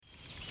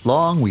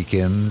Long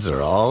weekends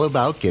are all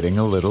about getting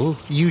a little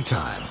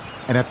you-time.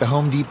 And at the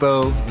Home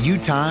Depot,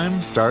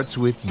 you-time starts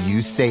with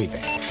you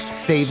saving.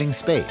 Saving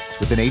space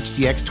with an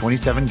HDX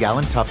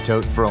 27-gallon Tough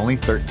Tote for only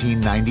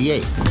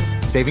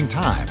 $13.98. Saving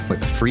time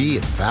with a free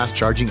and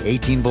fast-charging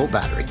 18-volt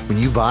battery when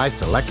you buy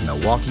select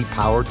Milwaukee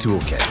Power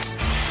Toolkits.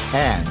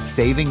 And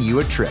saving you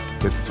a trip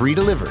with free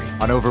delivery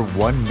on over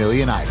 1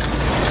 million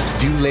items.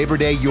 Do Labor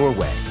Day your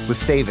way with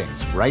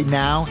savings right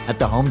now at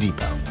the Home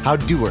Depot. How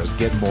doers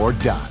get more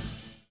done.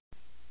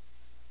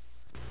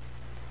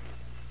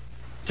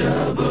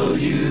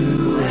 WFAA,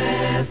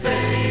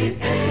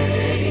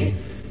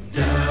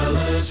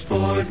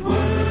 Dallas-Fort Worth.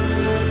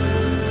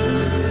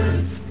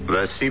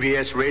 The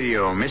CBS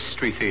Radio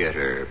Mystery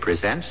Theater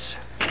presents...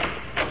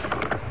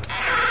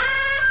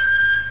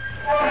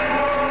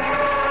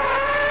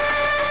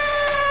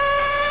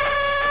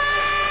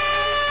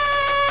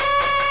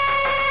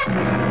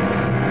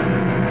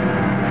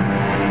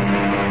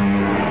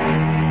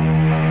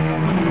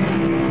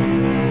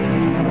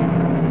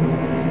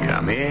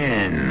 Come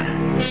in.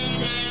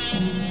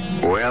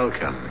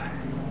 Welcome.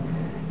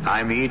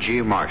 I'm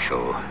E.G.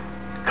 Marshall,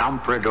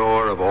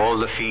 comprador of all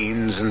the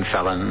fiends and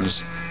felons,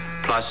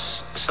 plus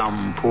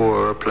some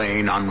poor,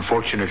 plain,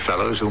 unfortunate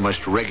fellows who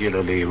must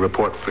regularly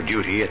report for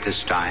duty at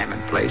this time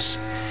and place.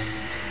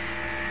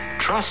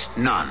 Trust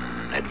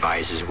none,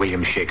 advises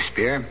William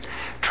Shakespeare.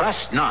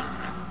 Trust none,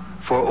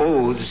 for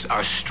oaths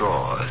are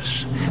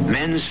straws.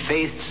 Men's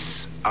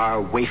faiths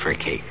are wafer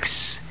cakes,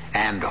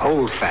 and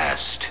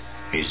holdfast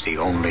is the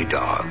only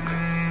dog.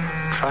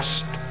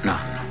 Trust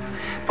none.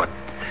 But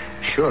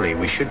surely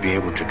we should be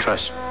able to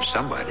trust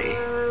somebody.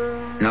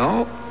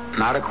 No,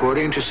 not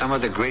according to some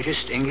of the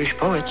greatest English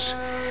poets.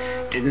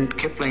 Didn't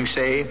Kipling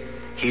say,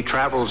 he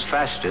travels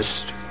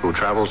fastest who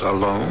travels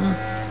alone?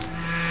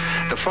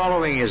 The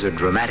following is a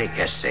dramatic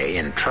essay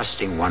in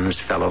trusting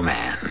one's fellow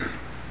man,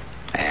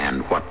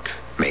 and what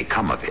may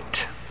come of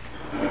it.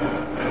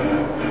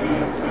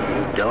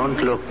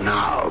 Don't look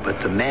now,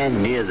 but the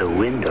man near the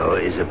window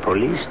is a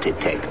police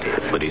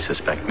detective. Would he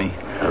suspect me?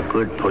 A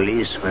good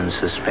policeman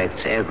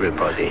suspects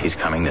everybody. He's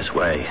coming this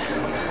way.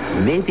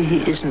 Maybe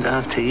he isn't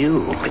after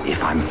you. But if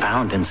I'm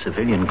found in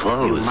civilian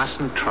clothes... You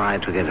mustn't try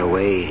to get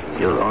away.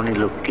 You'll only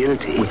look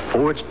guilty. With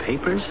forged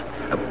papers?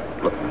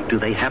 Look, do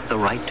they have the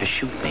right to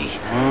shoot me?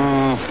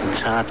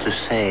 It's hard to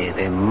say.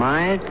 They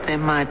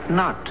might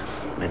not.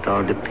 It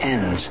all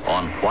depends.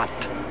 On what?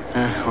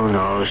 Who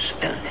knows?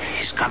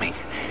 He's coming.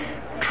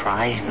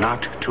 Try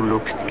not to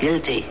look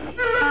guilty.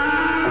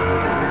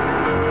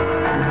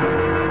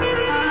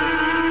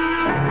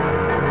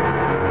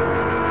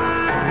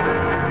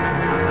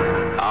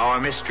 Our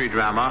mystery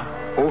drama,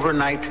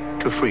 Overnight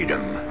to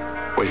Freedom,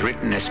 was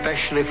written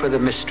especially for the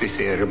Mystery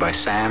Theater by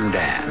Sam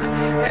Dan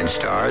and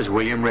stars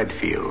William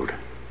Redfield.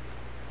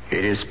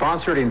 It is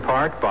sponsored in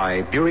part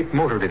by Buick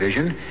Motor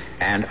Division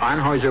and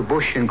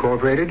Anheuser-Busch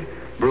Incorporated,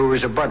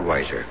 brewers of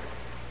Budweiser.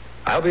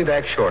 I'll be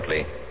back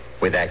shortly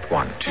with Act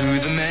One. To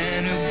the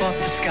man who bought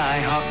the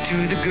Skyhawk,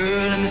 to the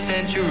girl in the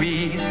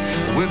Century,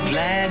 we're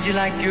glad you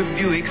like your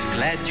Buicks,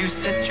 glad you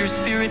set your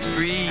spirit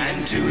free.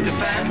 And to the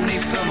family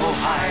from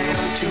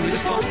Ohio, to the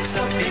folks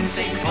up in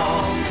St.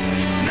 Paul,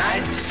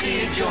 nice to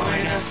see you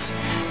join us,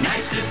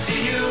 nice to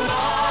see you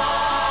all.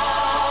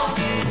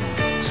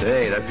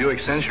 Say, that Buick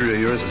Century of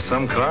yours is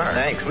some car.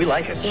 Thanks, we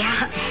like it.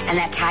 Yeah, and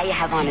that tie you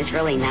have on is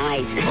really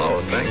nice.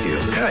 Oh, thank you.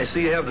 Yeah, I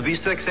see you have the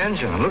V6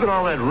 engine. Look at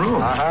all that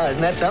room.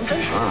 Isn't that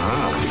something?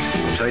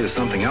 I'll tell you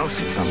something else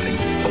that's something.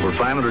 Over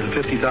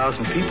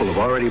 550,000 people have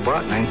already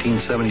bought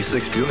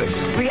 1976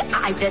 Buicks.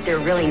 I bet they're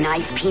really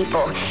nice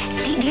people.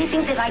 Do you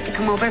think they'd like to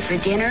come over for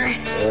dinner?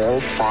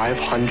 All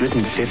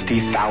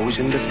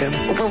 550,000 of them?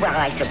 Well,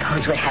 I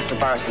suppose we'd have to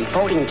borrow some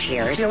folding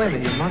chairs. Yeah, wait a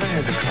minute. Your mother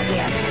has a couple.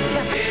 Yeah.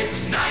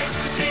 It's nice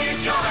to see you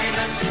join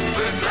us.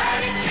 We're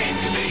glad it came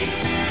to be.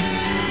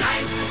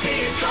 Nice to see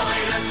you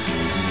join us.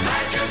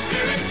 Glad your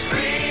spirit's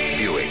free.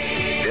 Buick,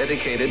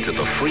 dedicated to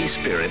the free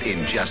spirit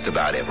in just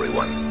about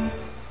everyone.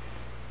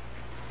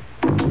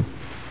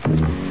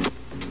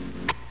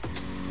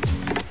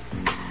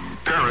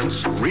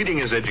 Parents, reading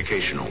is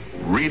educational.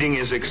 Reading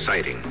is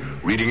exciting.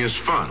 Reading is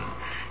fun.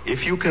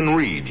 If you can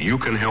read, you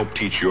can help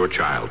teach your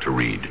child to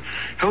read.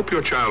 Help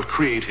your child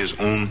create his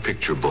own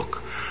picture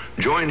book.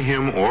 Join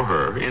him or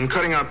her in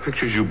cutting out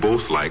pictures you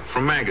both like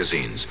from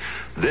magazines.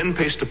 Then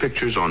paste the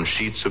pictures on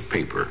sheets of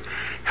paper.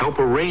 Help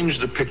arrange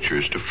the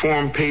pictures to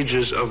form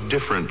pages of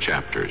different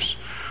chapters.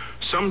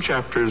 Some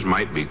chapters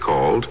might be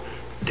called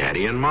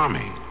Daddy and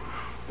Mommy,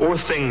 or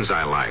Things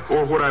I Like,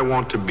 or What I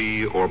Want to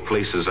Be, or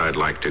Places I'd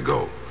Like to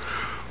Go.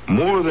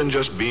 More than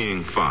just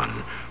being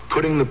fun,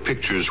 putting the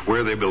pictures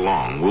where they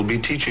belong will be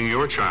teaching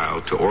your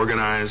child to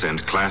organize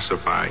and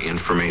classify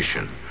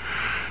information.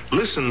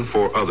 Listen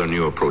for other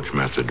new approach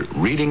method,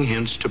 Reading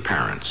Hints to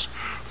Parents,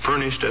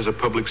 furnished as a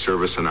public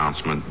service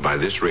announcement by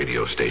this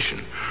radio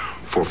station.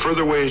 For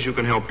further ways you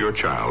can help your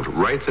child,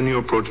 write the New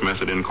Approach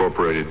Method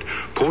Incorporated,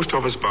 Post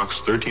Office Box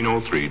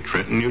 1303,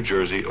 Trenton, New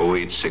Jersey,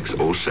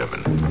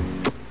 08607.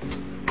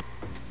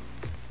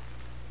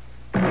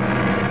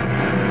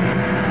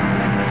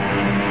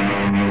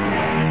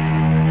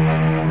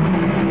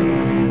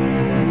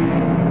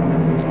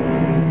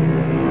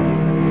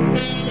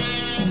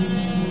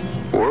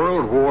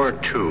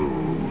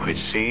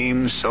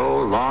 seems so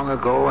long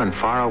ago and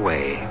far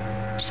away,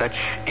 such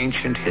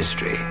ancient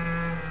history.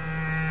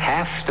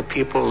 Half the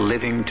people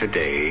living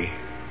today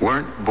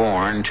weren't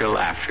born till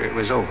after it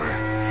was over.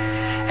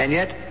 And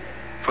yet,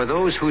 for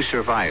those who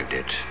survived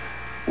it,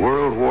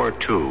 World War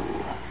II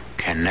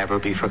can never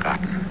be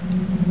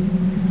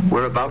forgotten.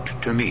 We're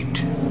about to meet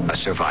a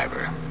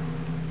survivor.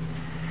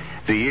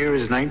 The year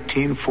is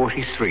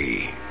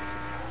 1943.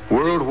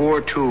 World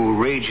War II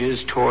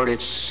rages toward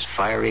its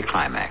fiery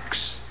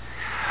climax.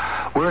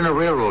 We're in a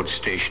railroad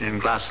station in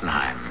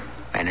Glassenheim,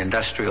 an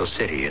industrial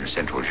city in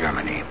central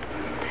Germany.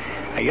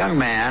 A young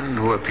man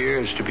who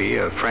appears to be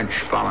a French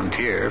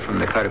volunteer from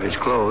the cut of his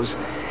clothes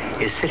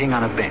is sitting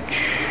on a bench.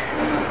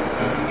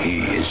 He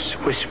is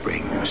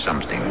whispering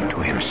something to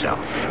himself.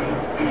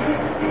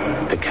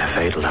 The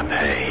Café de la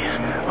Paix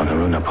on the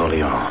Rue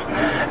Napoleon.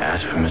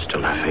 Ask for Mr.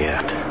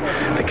 Lafayette.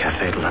 The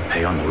Café de la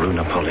Paix on the Rue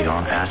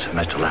Napoleon. Ask for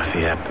Mr.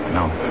 Lafayette.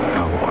 No,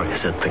 or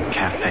is it the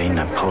Café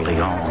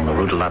Napoleon on the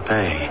Rue de la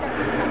Paix?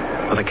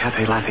 Or the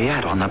Café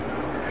Lafayette on the...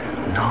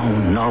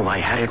 No, I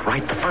had it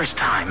right the first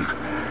time.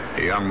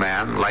 The young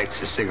man lights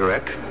a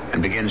cigarette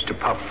and begins to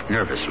puff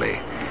nervously.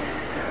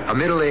 A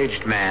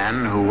middle-aged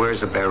man who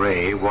wears a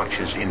beret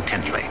watches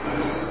intently.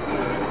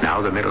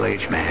 Now the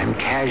middle-aged man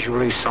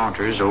casually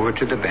saunters over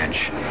to the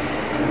bench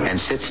and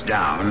sits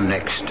down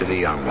next to the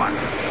young one.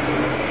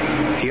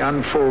 He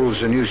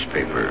unfolds a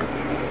newspaper.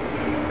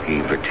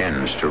 He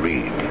pretends to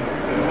read.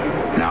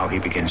 Now he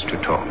begins to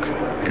talk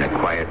in a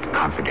quiet,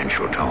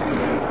 confidential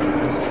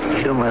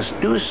tone. You must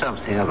do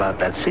something about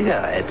that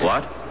cigarette.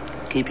 What?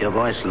 Keep your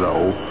voice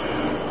low.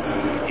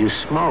 You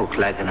smoke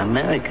like an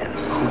American.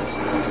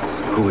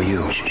 Who are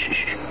you?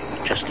 Shh.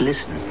 Just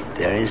listen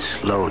very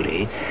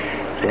slowly,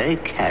 very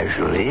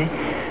casually.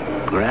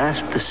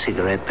 Grasp the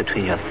cigarette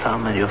between your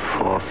thumb and your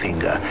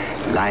forefinger.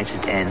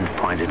 Lighted end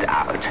pointed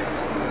out.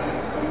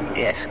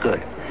 Yes,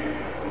 good.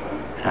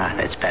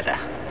 That's better.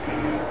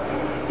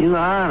 You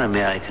are an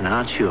American,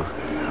 aren't you?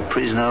 A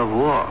prisoner of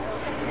war.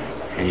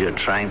 And you're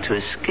trying to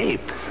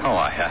escape. Oh,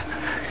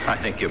 I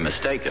think you're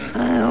mistaken.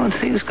 All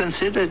things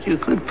considered, you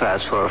could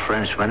pass for a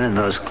Frenchman in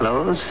those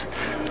clothes.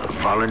 A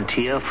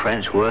volunteer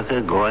French worker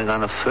going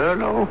on a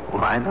furlough.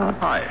 Why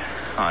not?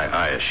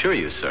 I assure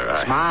you,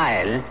 sir,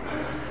 Smile.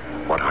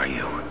 What are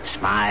you?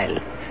 Smile.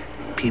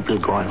 People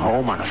going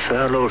home on a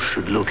furlough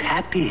should look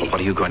happy. Well, what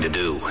are you going to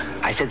do?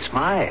 I said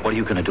smile. What are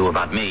you going to do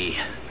about me?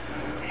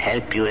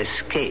 Help you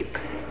escape.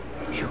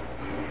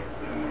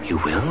 You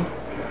will?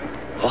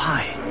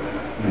 Why?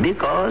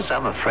 Because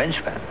I'm a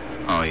Frenchman.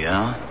 Oh,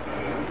 yeah?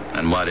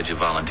 And why did you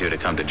volunteer to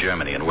come to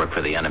Germany and work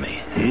for the enemy?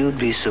 You'd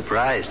be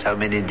surprised how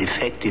many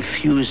defective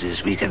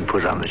fuses we can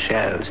put on the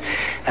shells.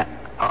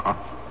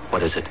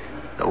 What is it?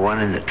 The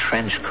one in the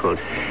trench coat.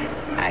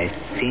 I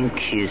think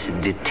he's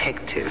a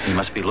detective. He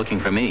must be looking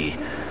for me.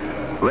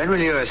 When will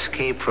your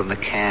escape from the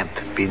camp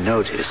be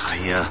noticed?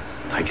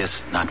 I guess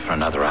not for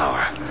another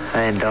hour.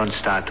 Then don't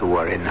start to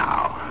worry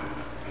now.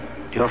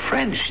 Your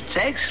French, it's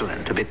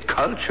excellent. A bit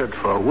cultured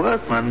for a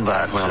workman,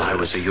 but... Well, I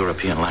was a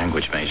European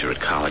language major at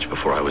college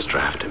before I was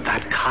drafted.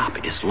 That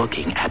cop is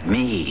looking at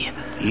me.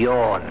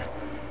 Yawn.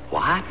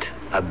 What?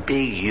 A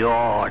big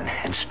yawn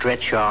and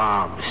stretch your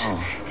arms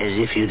as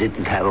if you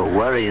didn't have a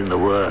worry in the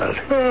world.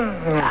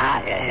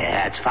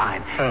 Yeah, that's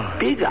fine.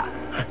 Bigger.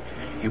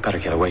 You better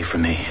get away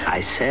from me.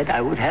 I said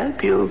I would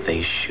help you.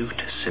 They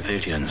shoot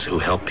civilians who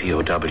help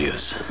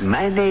POWs.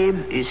 My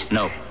name is...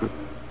 No,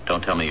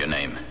 don't tell me your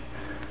name.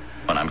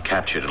 When I'm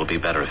captured, it'll be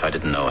better if I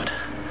didn't know it.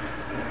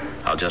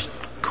 I'll just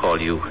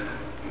call you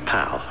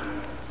Pal.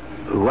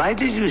 Why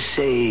did you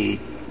say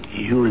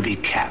you'll be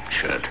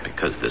captured?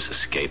 Because this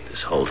escape,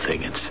 this whole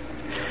thing,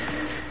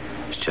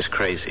 it's just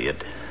crazy.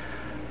 It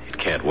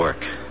can't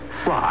work.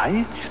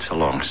 Why? It's a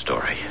long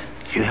story.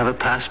 You have a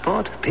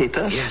passport?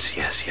 Papers? Yes,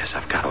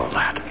 I've got all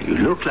that. You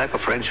look like a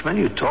Frenchman.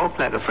 You talk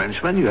like a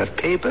Frenchman. You have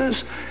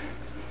papers.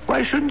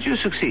 Why shouldn't you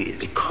succeed?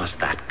 Because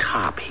that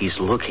cop, he's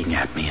looking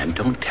at me. And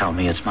don't tell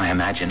me it's my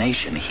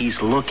imagination.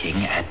 He's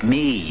looking at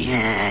me.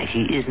 Yeah,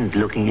 he isn't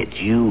looking at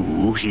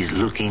you. He's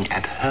looking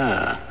at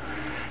her.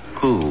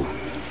 Who?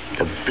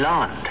 The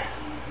blonde.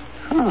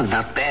 Oh,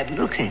 not bad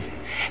looking.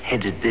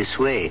 Headed this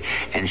way,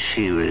 and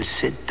she will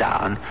sit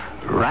down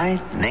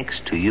right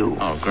next to you.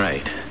 Oh,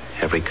 great.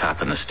 Every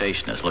cop in the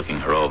station is looking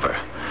her over.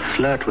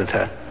 Flirt with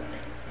her.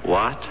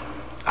 What?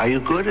 Are you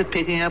good at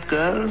picking up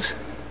girls?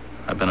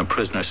 I've been a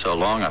prisoner so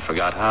long I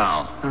forgot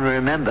how.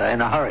 Remember,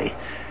 in a hurry.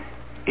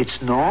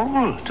 It's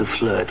normal to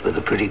flirt with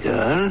a pretty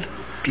girl.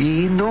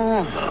 Be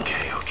normal.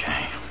 Okay.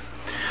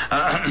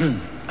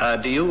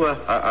 Are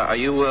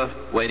you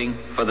waiting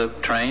for the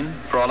train,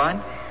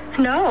 Fraulein?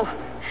 No.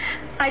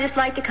 I just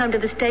like to come to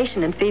the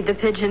station and feed the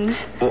pigeons.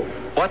 Well,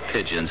 what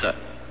pigeons?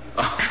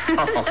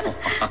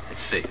 I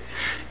see.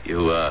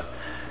 You,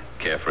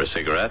 care for a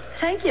cigarette?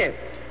 Thank you.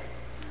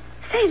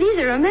 Say, these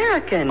are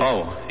American.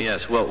 Oh,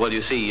 yes. Well,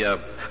 you see,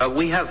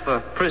 we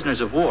have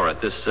prisoners of war at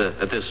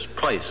this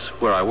place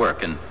where I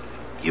work, and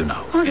you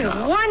know. Oh, they're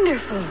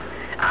wonderful.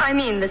 I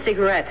mean the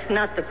cigarettes,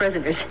 not the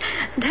prisoners.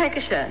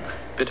 Dankeschön.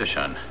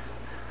 Bitteschön.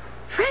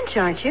 French,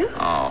 aren't you?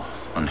 Oh,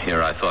 And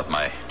here I thought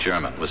my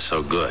German was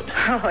so good.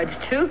 Oh,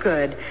 it's too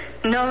good.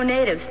 No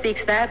native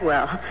speaks that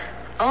well.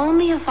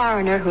 Only a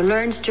foreigner who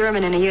learns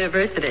German in a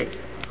university.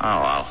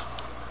 Oh,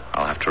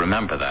 I'll have to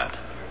remember that.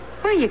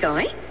 Where are you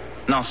going?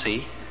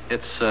 Nancy.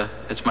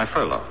 It's my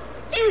furlough.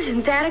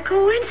 Isn't that a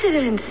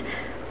coincidence?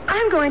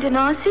 I'm going to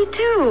Nancy,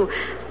 too.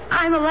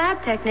 I'm a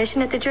lab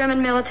technician at the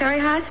German military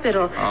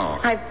hospital. Oh.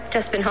 I've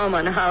just been home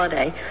on a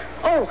holiday.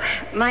 Oh,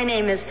 my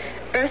name is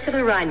Ursula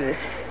Reinmuth.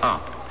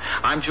 Oh,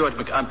 I'm George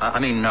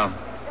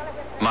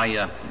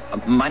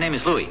my name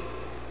is Louis.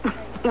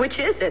 Which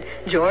is it,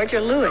 George or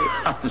Louis?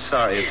 I'm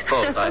sorry, it's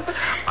both.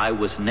 I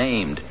was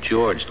named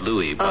George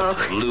Louis,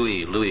 but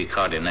Louis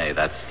Cardinet,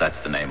 that's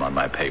the name on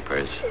my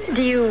papers.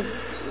 Do you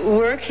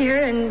work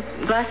here in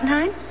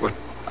Glassenheim?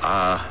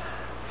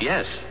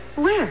 Yes.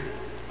 Where?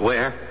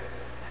 Where?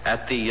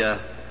 At the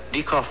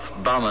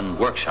Dieckhoff Baumann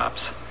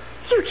workshops.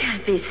 You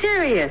can't be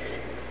serious.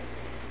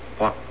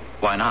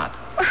 Why not?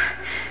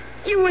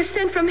 You were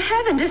sent from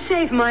heaven to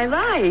save my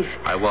life.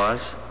 I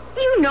was?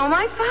 You know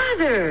my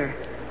father.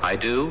 I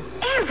do?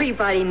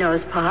 Everybody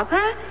knows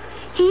Papa.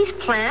 He's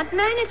plant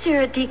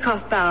manager at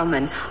Dieckhoff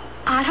Baumann.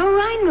 Otto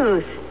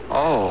Reinmuth.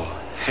 Oh,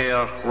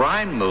 Herr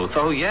Reinmuth.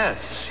 Oh, yes,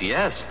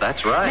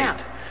 that's right. Now,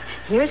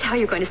 here's how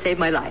you're going to save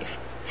my life.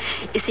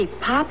 You see,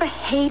 Papa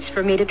hates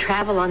for me to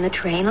travel on the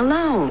train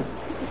alone.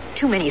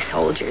 Too many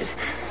soldiers.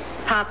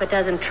 Papa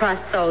doesn't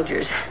trust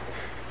soldiers.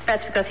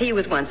 That's because he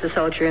was once a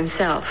soldier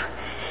himself.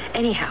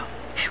 Anyhow,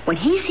 when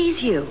he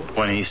sees you...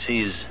 When he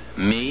sees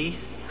me?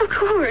 Of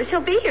course.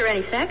 He'll be here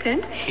any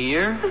second.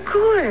 Here? Of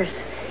course.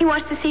 He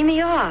wants to see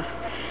me off.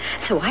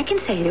 So I can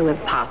say to him,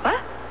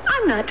 Papa,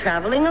 I'm not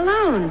traveling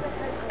alone.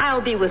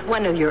 I'll be with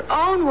one of your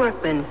own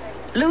workmen,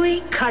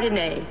 Louis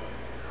Cardinet.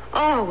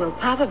 Oh, will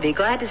Papa be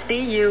glad to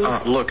see you.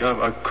 Look,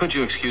 could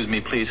you excuse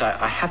me, please?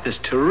 I have this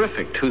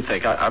terrific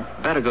toothache. I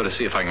better go to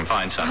see if I can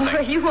find something.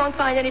 Oh, you won't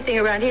find anything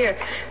around here.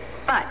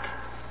 But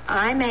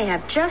I may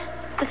have just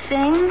the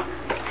thing.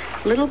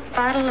 Little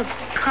bottle of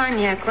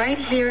cognac right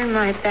here in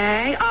my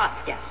bag.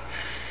 Yes.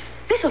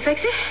 This'll fix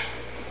it.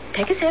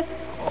 Take a sip.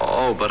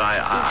 Oh, but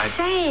I...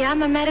 Say,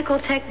 I'm a medical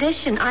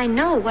technician. I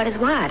know what is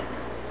what.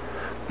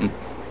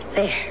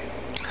 There.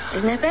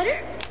 Isn't that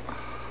better?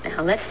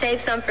 Now, let's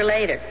save some for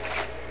later.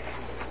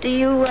 Do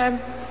you,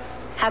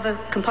 have a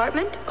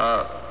compartment?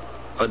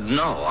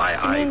 No,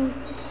 I mean,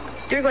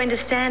 you're going to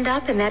stand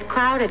up in that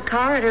crowded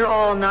corridor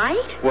all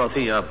night? Well,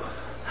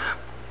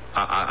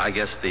 I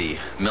guess the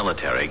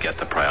military get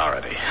the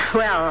priority.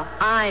 Well,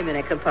 I'm in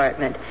a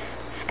compartment.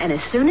 And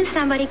as soon as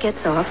somebody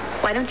gets off,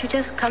 why don't you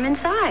just come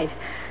inside?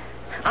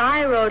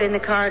 I rode in the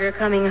corridor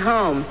coming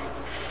home.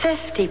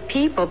 50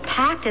 people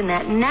packed in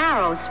that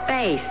narrow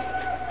space.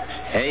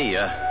 Hey,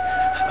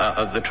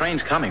 the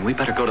train's coming. We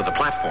better go to the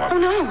platform. Oh,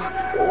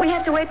 no. We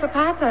have to wait for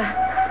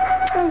Papa.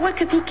 Oh, what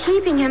could be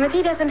keeping him? If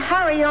he doesn't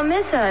hurry, he'll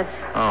miss us.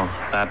 Oh,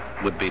 that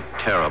would be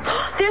terrible.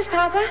 There's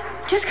Papa.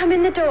 Just come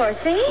in the door,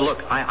 see?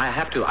 Look, I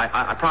have to.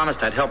 I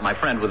promised I'd help my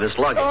friend with his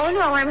luggage. Oh,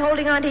 no, I'm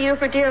holding on to you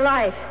for dear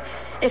life.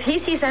 If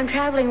he sees I'm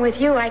traveling with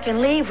you, I can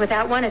leave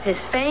without one of his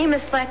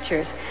famous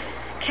lectures.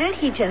 Can't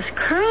he just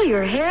curl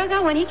your hair,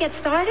 though, when he gets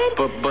started?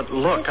 But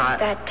look, Isn't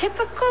that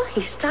typical?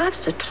 He stops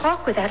to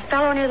talk with that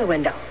fellow near the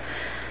window.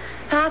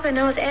 Papa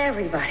knows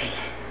everybody.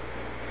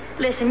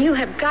 Listen, you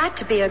have got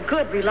to be a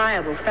good,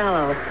 reliable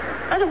fellow.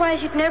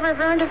 Otherwise, you'd never have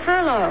earned a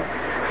furlough.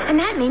 And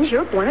that means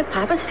you're one of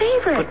Papa's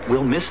favorites. But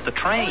we'll miss the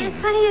train. Oh,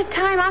 there's plenty of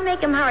time. I'll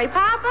make him hurry.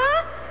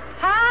 Papa!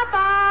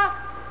 Papa!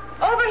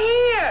 Over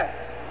here!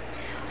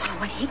 Oh,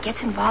 when he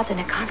gets involved in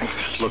a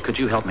conversation... Look, could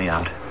you help me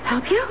out?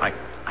 Help you?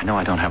 I know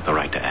I don't have the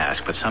right to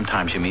ask, but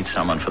sometimes you meet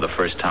someone for the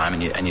first time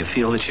and you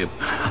feel that you...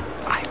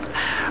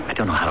 I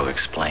don't know how to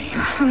explain.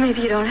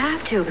 Maybe you don't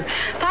have to.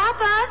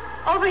 Papa!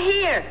 Over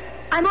here!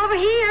 I'm over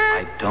here!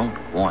 I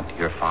don't want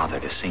your father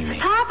to see me.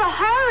 Papa,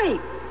 hurry!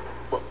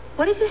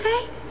 What did you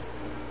say?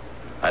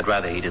 I'd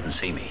rather he didn't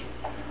see me.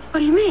 What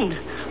do you mean?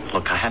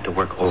 Look, I had to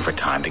work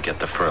overtime to get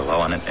the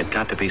furlough, and it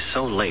got to be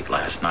so late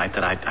last night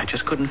that I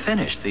just couldn't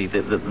finish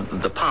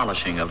the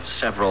polishing of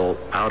several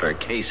outer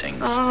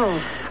casings.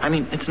 Oh. I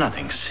mean, it's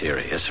nothing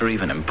serious or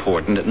even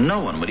important.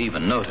 No one would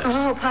even notice.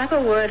 Oh,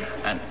 Papa would.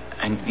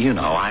 And you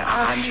know,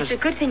 I'm just... It's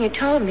a good thing you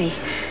told me.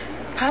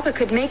 Papa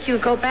could make you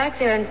go back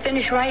there and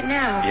finish right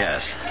now.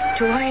 Yes.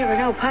 Do I ever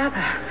know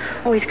Papa?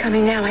 Oh, he's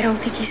coming now. I don't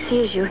think he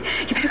sees you.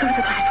 You better go to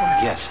the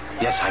platform. Yes,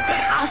 I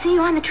bet. I'll see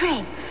you on the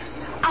train.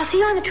 I'll see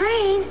you on the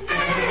train.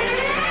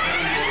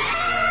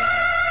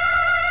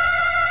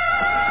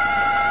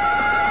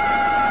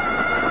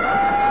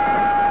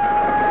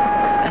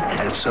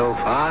 So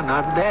far,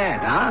 not bad,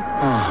 huh?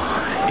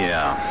 Oh,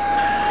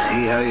 yeah.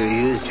 See how you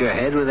used your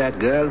head with that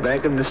girl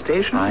back in the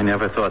station? I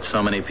never thought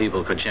so many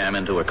people could jam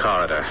into a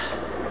corridor.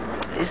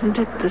 Isn't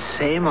it the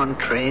same on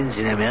trains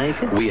in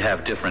America? We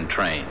have different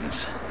trains.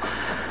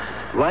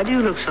 Why do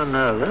you look so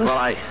nervous?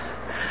 Well,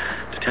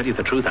 to tell you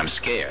the truth, I'm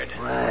scared.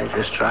 Well,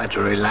 just try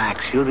to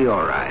relax. You'll be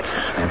all right.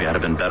 Maybe I'd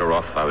have been better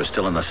off if I was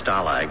still in the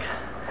Stalag.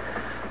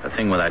 The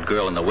thing with that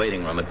girl in the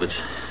waiting room, it was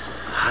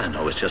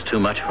just too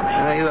much for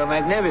me. You were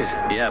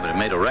magnificent. Yeah, but it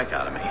made a wreck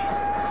out of me.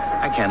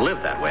 I can't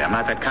live that way. I'm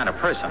not that kind of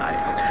person.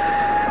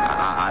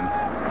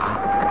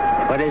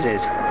 What is it?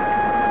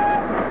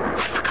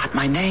 I forgot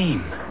my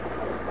name.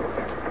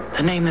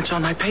 The name that's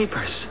on my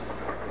papers.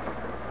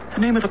 The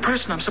name of the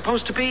person I'm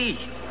supposed to be.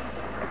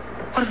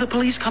 What if the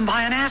police come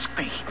by and ask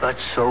me? But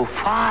so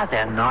far,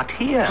 they're not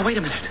here. Oh, wait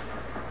a minute.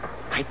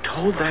 I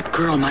told that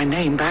girl my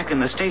name back in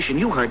the station.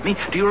 You heard me.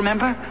 Do you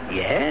remember?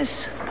 Yes.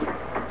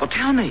 Well,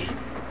 tell me.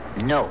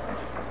 No.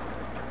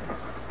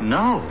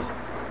 No.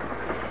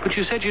 But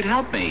you said you'd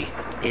help me.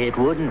 It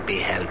wouldn't be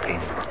helping.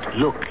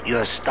 Look,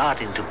 you're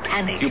starting to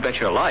panic. You bet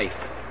your life.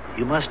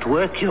 You must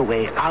work your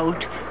way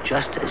out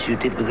just as you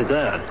did with the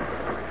girl.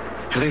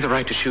 Have they the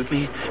right to shoot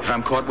me if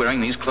I'm caught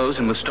wearing these clothes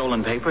and with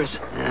stolen papers?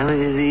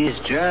 These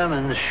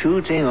Germans,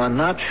 shooting or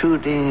not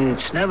shooting,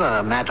 it's never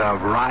a matter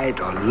of right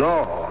or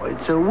law.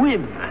 It's a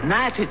whim, an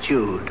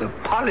attitude, a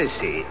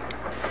policy.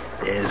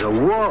 There's a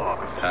war.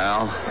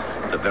 Pal,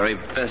 the very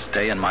best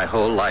day in my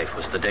whole life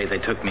was the day they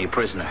took me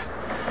prisoner.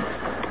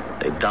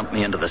 They dumped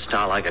me into the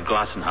Stalag at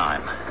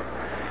Glassenheim,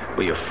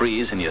 where you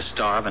freeze and you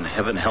starve and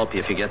heaven help you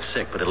if you get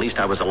sick, but at least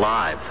I was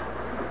alive.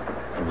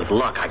 And with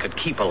luck, I could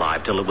keep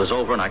alive till it was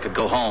over and I could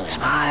go home.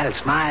 Smile,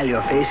 smile.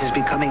 Your face is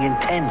becoming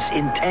intense.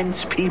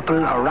 Intense people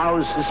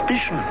arouse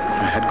suspicion.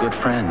 I had good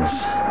friends.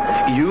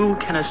 You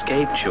can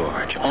escape,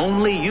 George.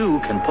 Only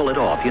you can pull it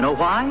off. You know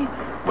why?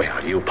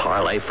 Well, you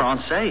parlez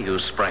français. You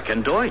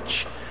sprechen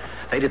Deutsch.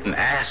 They didn't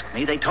ask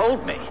me. They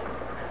told me.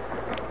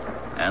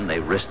 And they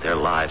risked their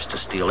lives to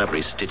steal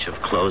every stitch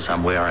of clothes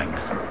I'm wearing.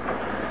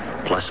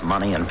 Plus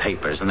money and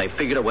papers. And they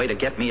figured a way to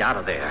get me out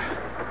of there.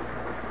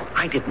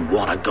 I didn't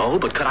want to go,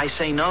 but could I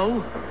say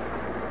no?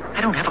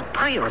 I don't have a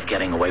prayer of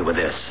getting away with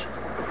this.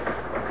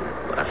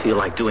 What I feel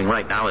like doing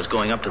right now is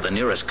going up to the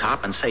nearest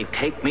cop and say,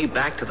 take me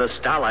back to the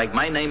Stalag.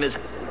 My name is...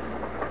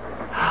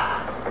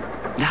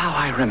 Now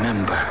I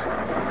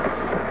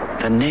remember.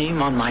 The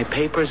name on my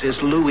papers is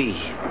Louis.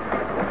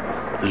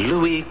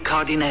 Louis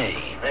Cardinet.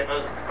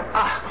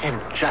 And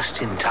just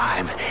in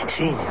time.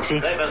 See,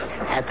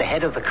 at the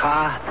head of the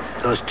car,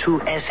 those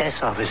two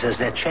SS officers,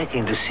 they're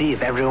checking to see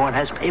if everyone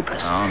has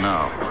papers. Oh,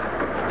 no.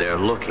 They're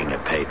looking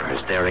at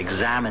papers. They're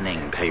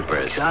examining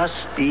papers. Just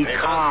be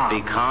calm.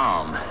 Be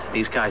calm.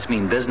 These guys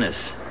mean business.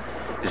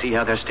 You see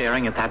how they're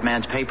staring at that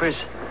man's papers?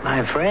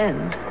 My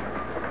friend,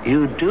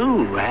 you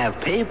do have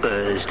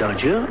papers,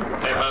 don't you?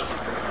 Papers?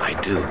 I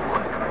do,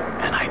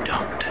 and I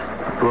don't.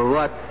 Well,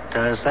 what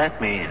does that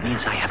mean? It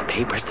means I have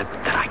papers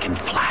that I can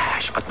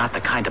flash, but not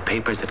the kind of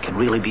papers that can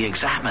really be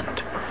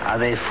examined. Are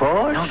they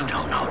forged?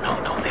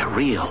 No. They're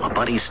real. A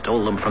buddy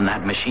stole them from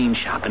that machine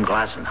shop in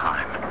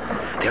Glassenheim.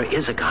 There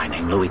is a guy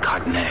named Louis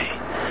Cardinet.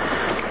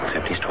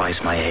 Except he's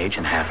twice my age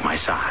and half my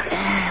size.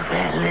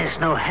 Well, there's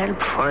no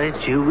help for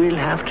it. You will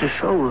have to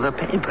show the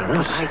papers.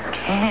 But I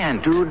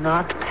can't. Do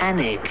not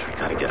panic. I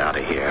gotta get out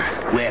of here.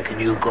 Where can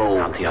you go?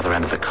 Out the other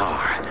end of the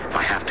car. If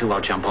I have to,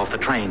 I'll jump off the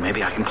train.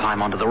 Maybe I can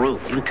climb onto the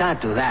roof. You can't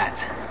do that.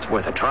 It's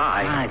worth a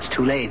try. It's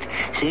too late.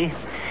 See?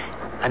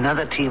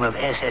 Another team of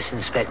SS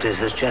inspectors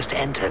has just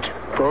entered.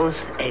 Both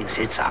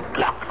exits are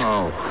blocked.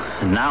 Oh,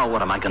 and now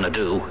what am I going to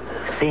do?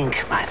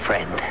 Think, my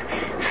friend.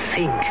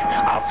 Think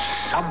of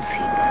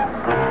something.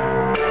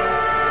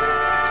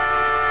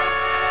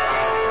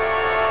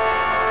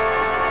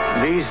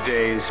 These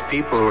days,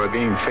 people who are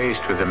being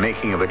faced with the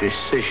making of a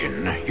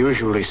decision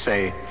usually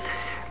say,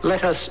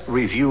 let us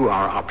review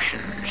our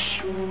options.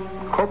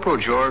 Corporal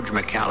George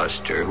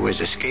McAllister, who is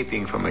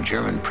escaping from a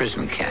German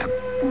prison camp,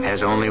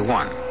 has only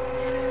one.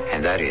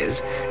 And that is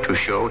to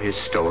show his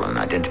stolen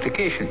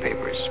identification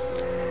papers.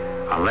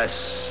 Unless,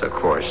 of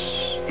course,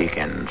 he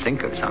can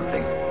think of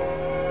something.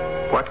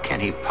 What can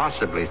he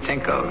possibly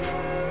think of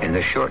in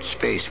the short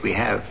space we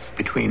have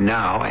between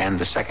now and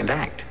the second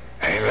act?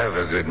 I love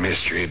a good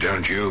mystery,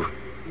 don't you?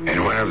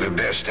 And one of the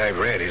best I've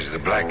read is The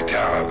Black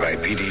Tower by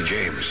P.D.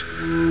 James.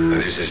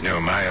 This is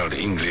no mild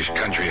English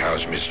country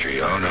house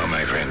mystery. Oh, no,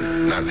 my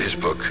friend, not this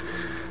book.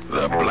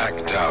 The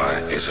Black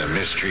Tower is a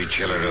mystery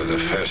chiller of the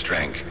first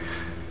rank.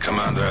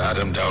 Commander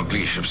Adam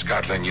Dalgleish of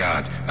Scotland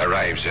Yard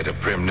arrives at a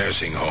prim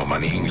nursing home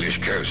on the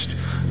English coast,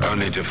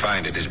 only to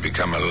find it has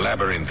become a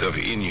labyrinth of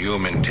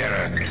inhuman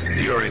terror,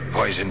 lurid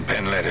poison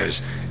pen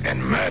letters,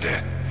 and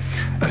murder.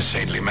 A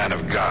saintly man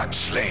of God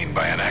slain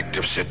by an act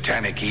of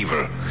satanic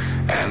evil,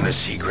 and the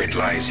secret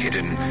lies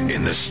hidden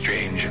in the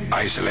strange,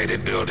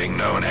 isolated building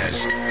known as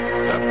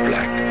the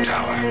Black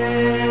Tower.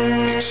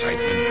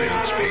 Excitement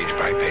builds page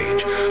by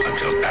page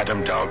until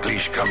Adam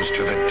Dalgleish comes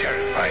to the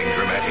terrifying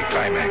dramatic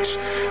climax.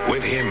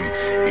 With him,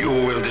 you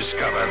will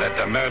discover that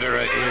the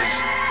murderer is...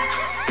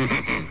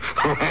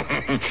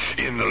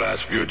 in the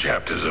last few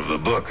chapters of the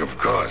book, of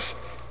course.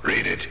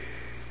 Read it.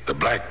 The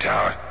Black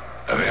Tower,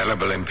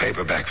 available in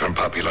paperback from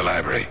Popular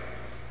Library.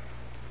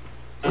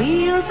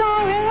 Wheels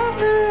are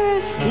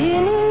ever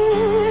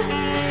spinning,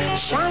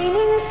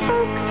 shining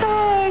spokes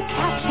are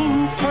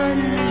catching sun.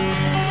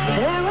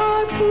 There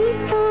are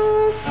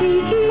people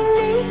seeking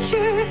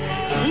nature,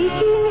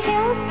 seeking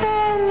help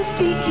and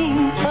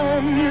seeking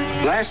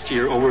fun. Last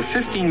year, over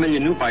 15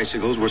 million new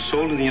bicycles were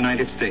sold in the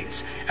United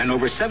States, and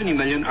over 70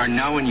 million are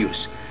now in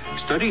use.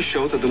 Studies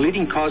show that the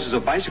leading causes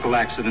of bicycle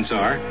accidents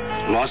are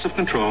loss of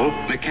control,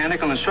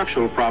 mechanical and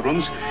structural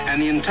problems,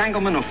 and the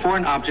entanglement of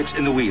foreign objects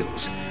in the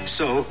wheels.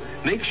 So,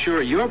 make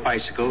sure your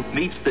bicycle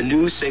meets the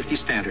new safety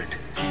standard.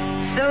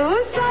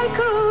 So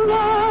cycle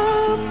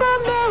of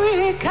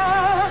America,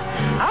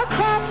 our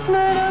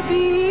craftsmen are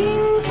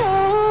being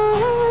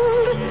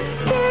told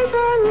there's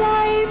a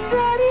life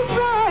that is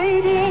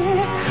riding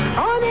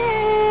on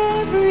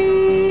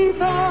every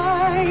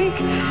bike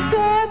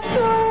that's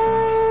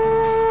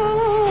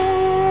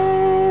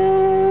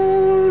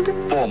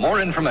sold. For more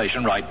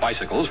information, write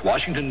Bicycles,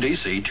 Washington,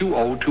 D.C.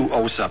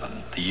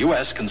 20207, the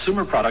U.S.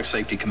 Consumer Product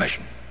Safety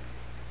Commission.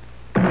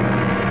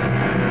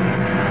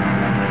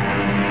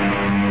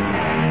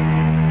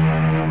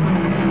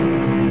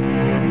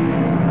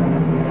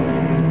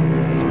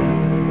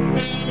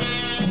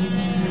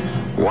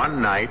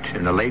 One night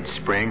in the late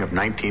spring of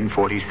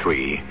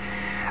 1943,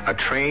 a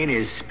train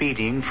is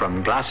speeding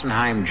from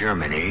Glassenheim,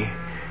 Germany,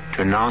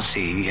 to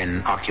Nancy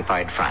in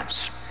occupied France.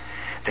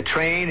 The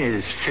train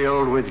is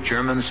filled with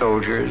German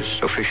soldiers,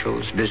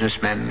 officials,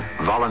 businessmen,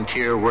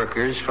 volunteer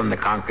workers from the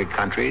conquered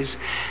countries,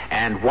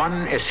 and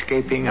one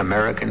escaping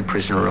American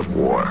prisoner of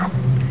war.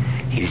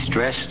 He's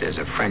dressed as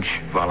a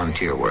French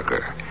volunteer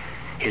worker.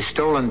 His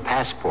stolen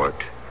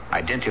passport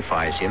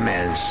identifies him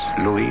as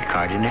Louis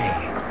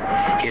Cardinet.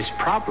 His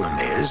problem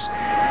is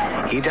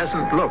he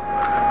doesn't look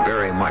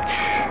very much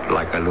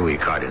like a Louis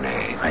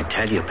Cardinet. I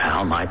tell you,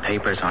 pal, my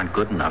papers aren't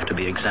good enough to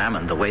be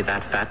examined the way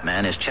that fat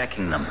man is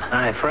checking them.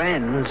 My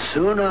friend,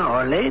 sooner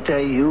or later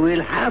you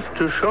will have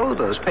to show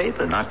those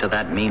papers. Not to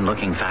that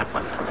mean-looking fat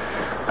one.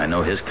 I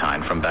know his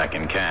kind from back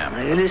in camp.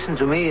 Now, you listen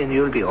to me and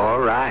you'll be all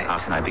right. How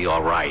can I be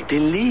all right?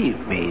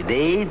 Believe me,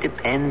 they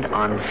depend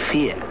on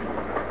fear.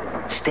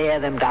 Stare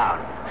them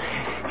down.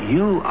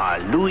 You are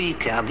Louis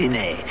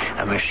Cardinet,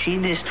 a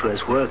machinist who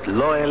has worked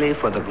loyally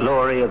for the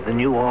glory of the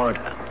new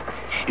order.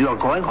 You are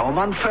going home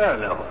on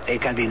furlough. There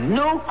can be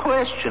no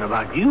question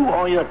about you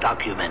or your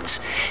documents.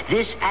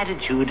 This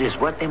attitude is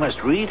what they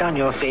must read on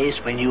your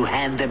face when you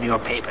hand them your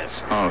papers.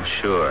 Oh,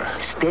 sure.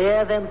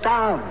 Stare them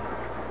down.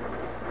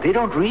 They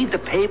don't read the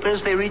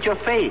papers, they read your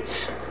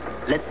face.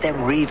 Let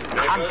them read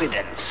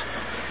confidence.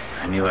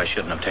 I knew I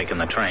shouldn't have taken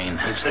the train.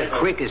 It's the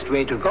quickest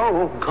way to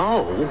go.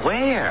 Go?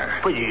 Where?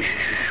 But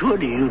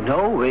surely you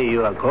know where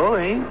you are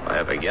going. If I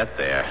ever get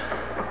there.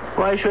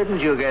 Why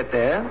shouldn't you get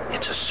there?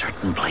 It's a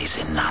certain place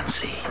in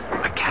Nancy,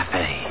 a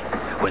cafe,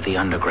 where the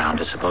underground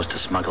is supposed to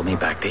smuggle me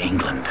back to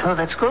England. Oh,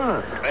 that's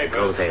good. I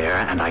go there,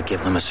 and I give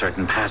them a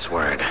certain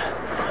password.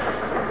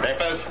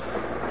 Papers?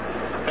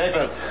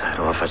 Papers. That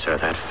officer,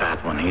 that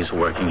fat one, he's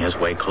working his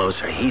way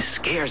closer. He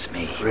scares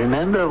me.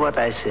 Remember what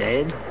I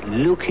said?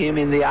 Look him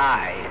in the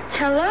eye.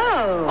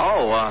 Hello.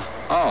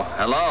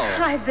 Hello.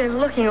 I've been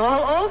looking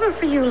all over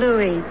for you,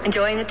 Louis.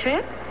 Enjoying the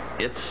trip?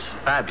 It's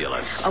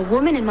fabulous. A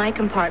woman in my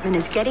compartment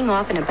is getting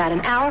off in about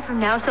an hour from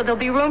now, so there'll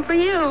be room for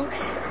you.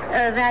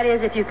 That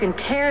is, if you can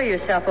tear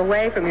yourself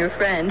away from your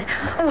friend.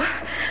 Oh,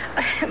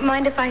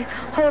 mind if I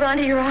hold on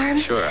to your arm?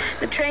 Sure.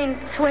 The train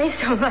sways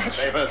so much.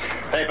 Papers.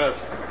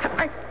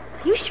 Are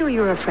you sure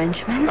you're a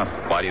Frenchman?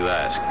 Why do you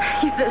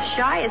ask? You're the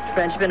shyest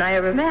Frenchman I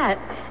ever met,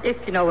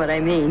 if you know what I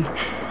mean.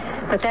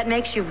 But that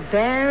makes you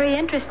very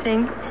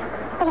interesting.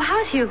 Oh,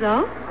 how's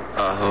Hugo?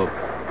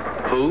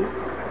 Who?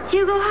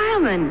 Hugo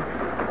Heilman,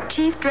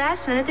 chief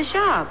draftsman at the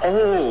shop.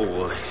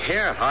 Oh,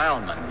 Herr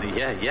Heilman.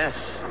 Yes.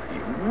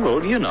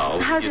 Well, you know.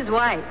 How's his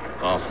wife?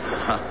 Oh,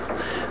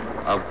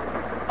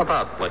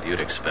 about what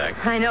you'd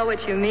expect. I know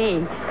what you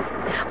mean.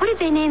 What did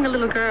they name the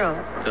little girl?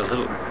 The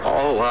little...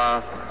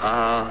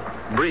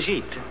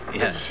 Brigitte.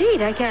 Yes.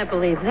 Brigitte? I can't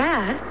believe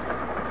that.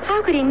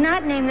 How could he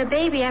not name the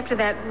baby after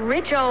that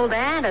rich old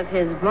aunt of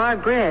his,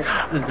 Margaret?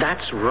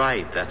 That's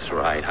right.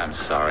 I'm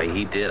sorry.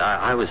 He did.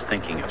 I was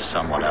thinking of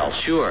someone else.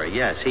 Sure,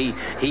 yes.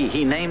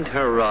 He named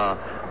her,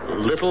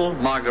 Little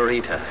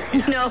Margarita.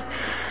 You know,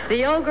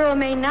 the old girl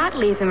may not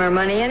leave him her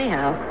money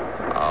anyhow.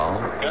 Oh?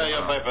 Here are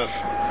your papers.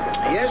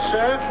 Yes,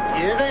 sir.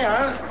 Here they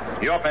are.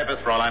 Your papers,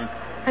 Fräulein.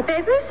 My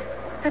papers?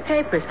 My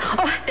papers.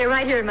 Oh, they're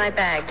right here in my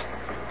bag.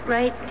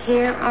 Right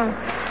here.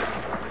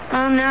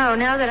 Oh, no.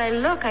 Now that I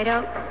look, I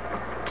don't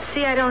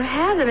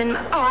have them in...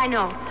 Oh, I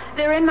know.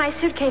 They're in my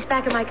suitcase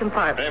back in my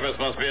compartment. Papers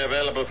must be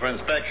available for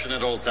inspection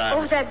at all times.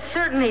 Oh, that's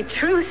certainly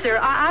true, sir.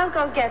 I'll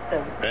go get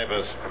them.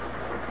 Papers.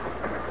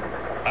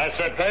 I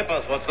said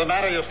papers. What's the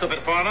matter, you stupid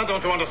foreigner?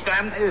 Don't you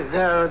understand?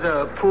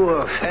 The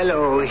poor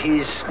fellow,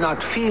 he's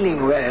not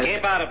feeling well.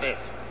 Keep out of this.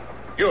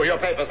 Your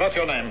papers. What's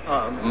your name?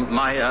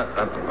 My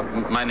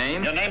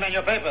name? Your name and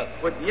your papers.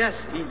 Well, yes,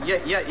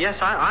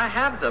 I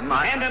have them.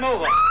 Hand them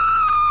over.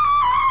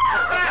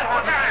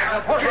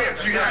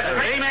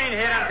 Remain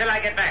here until I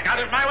get back.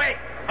 Out of my way.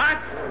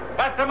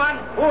 What? Westerman,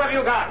 who have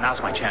you got?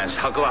 Now's my chance.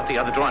 I'll go out the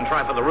other door and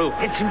try for the roof.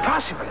 It's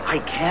impossible. I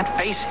can't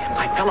face him.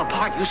 I fell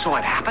apart. You saw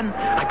it happen.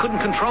 I couldn't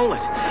control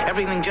it.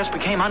 Everything just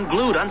became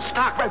unglued,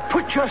 unstuck. Well,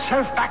 put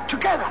yourself back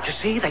together. You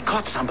see, they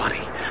caught somebody.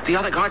 The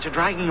other guards are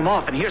dragging him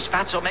off, and here's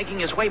Fatso making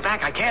his way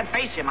back. I can't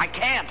face him. I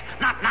can't.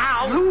 Not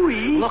now.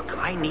 Louis. Look,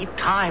 I need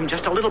time.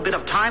 Just a little bit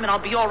of time, and I'll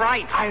be all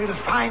right. I'll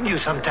find you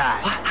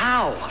sometime. What?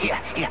 How?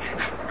 Here.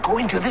 Go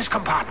into this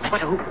compartment.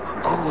 What?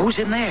 Who's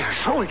in there?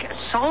 Soldiers.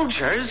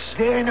 Soldiers?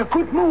 They're in a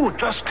good mood.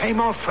 Just came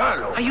off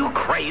furlough. Are you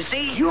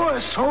crazy? You're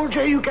a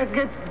soldier. You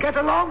get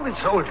along with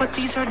soldiers. But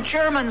these are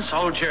German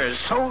soldiers.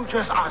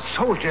 Soldiers are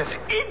soldiers.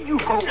 In you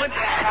go.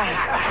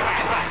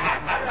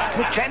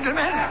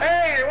 Gentlemen.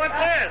 Hey, what's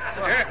this?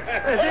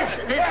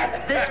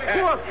 This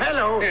poor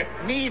fellow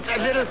needs a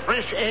little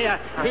fresh air.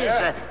 He's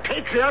a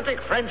patriotic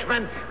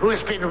Frenchman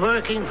who's been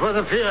working for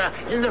the Führer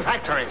in the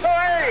factories. Oh,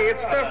 hey,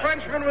 it's the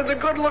Frenchman with the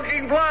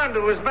good-looking blonde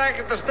who was back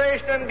at the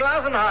station in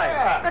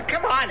Glasenheim.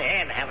 Come on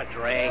in, have a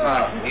drink.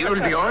 You'll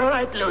be all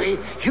right, Louis.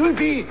 You'll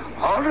be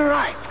all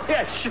right.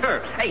 Yeah,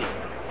 sure.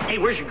 Hey,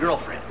 where's your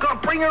girlfriend? Go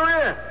on, bring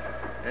her in.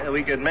 Yeah,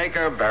 we could make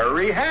her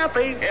very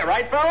happy. Yeah,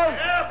 right, fellas?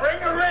 Yeah, bring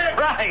her in.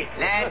 Right.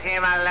 Let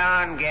him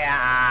alone,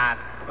 Gerhard.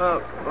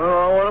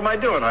 What am I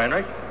doing,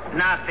 Heinrich?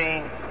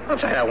 Nothing.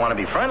 Let's say I want to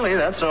be friendly,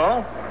 that's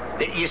all.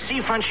 You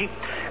see, Frenchie,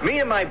 me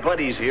and my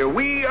buddies here,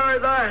 we are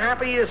the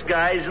happiest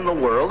guys in the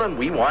world, and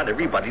we want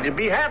everybody to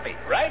be happy,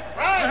 right?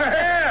 Right.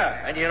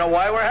 Yeah. And you know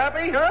why we're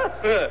happy,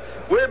 huh?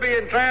 We're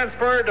being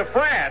transferred to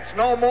France,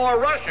 no more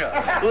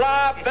Russia.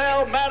 La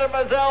belle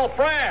Mademoiselle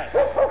France.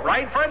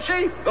 Right,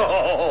 Frenchie?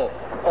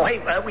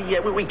 Hey,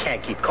 we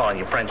can't keep calling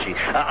you Frenchie.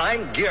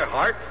 I'm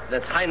Gerhard,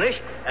 that's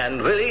Heinrich,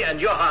 and Willy, and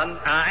Johann,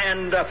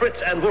 and Fritz,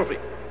 and Wolfie.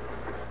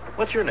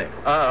 What's your name?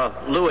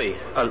 Louis.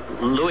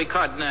 Louis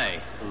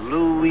Cardenet.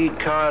 Louis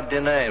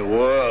Cardenet.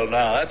 Well,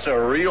 now, that's a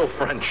real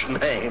French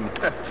name.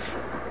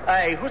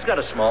 Hey, who's got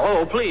a small?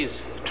 Oh,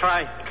 please,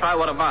 try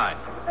one of mine.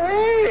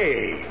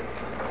 Hey,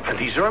 and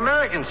these are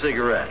American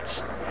cigarettes.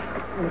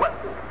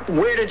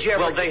 Where did you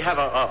ever... Well, they have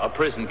a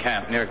prison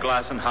camp near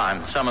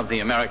Glasenheim. Some of the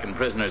American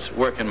prisoners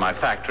work in my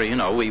factory. You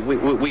know,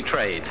 we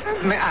trade.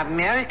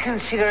 American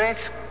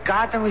cigarettes?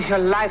 Guard them with your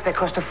life. They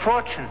cost a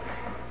fortune.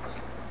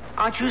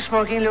 Aren't you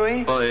smoking,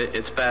 Louis? Well,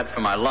 it's bad for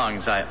my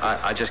lungs.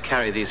 I just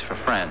carry these for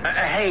friends.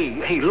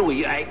 Hey,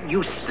 Louis,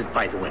 you sit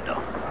by the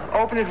window.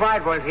 Open it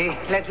wide, Wolfie.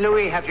 Let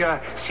Louis have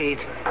your seat.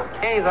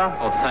 There you go.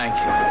 Oh, thank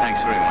you.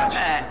 Thanks very much.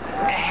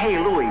 Hey,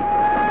 Louis,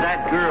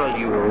 that girl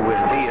you were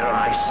with here,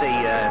 I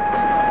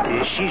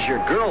say, she's your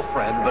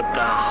girlfriend, but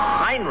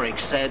Heinrich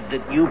said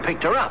that you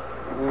picked her up.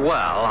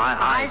 Well,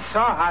 I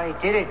saw how he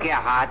did it,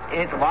 Gerhard.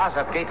 It was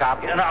a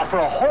pickup. Now, for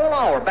a whole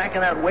hour back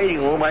in that waiting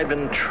room, I've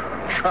been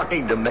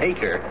trying to make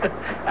her.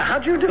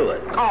 How'd you do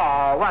it?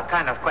 Oh, what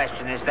kind of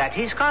question is that?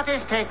 He's got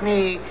his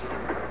technique.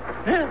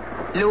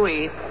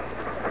 Louis,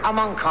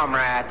 among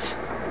comrades,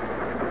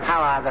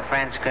 how are the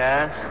French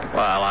girls?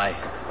 Well, I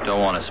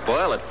don't want to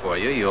spoil it for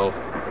you. You'll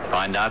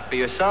find out for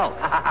yourself.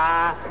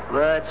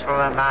 Words from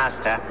a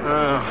master.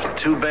 Oh,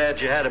 too bad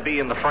you had to be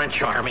in the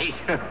French army.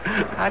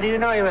 How do you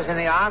know he was in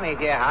the army,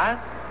 Gerhard?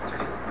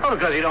 Oh,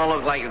 because you don't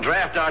look like a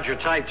draft dodger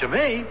type to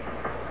me.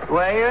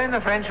 Were you in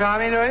the French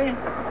army, Louis?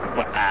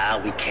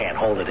 Well, we can't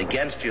hold it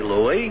against you,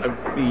 Louis.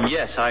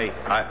 Yes,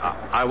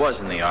 I was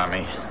in the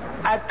army.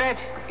 I bet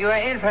you were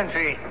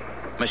infantry.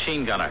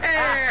 Machine gunner.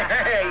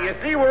 Hey, you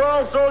see, we're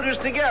all soldiers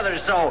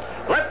together, so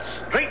let's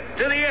straight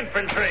to the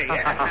infantry.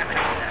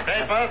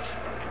 Papers?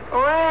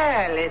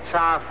 Well, it's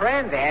our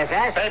friend, there's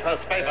us.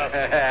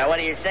 Papers. What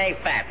do you say,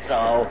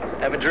 Fatso?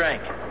 Have a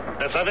drink.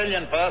 The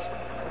civilian first.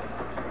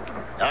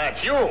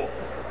 It's you.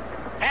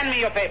 Hand me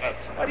your papers.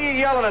 What are you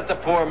yelling at the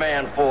poor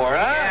man for,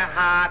 huh?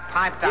 Gerhard,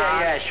 pipe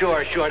down. Yeah,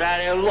 sure.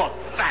 Now, look,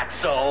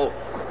 Fatso,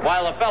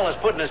 while the fella's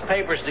putting his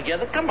papers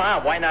together, come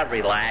on, why not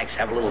relax,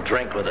 have a little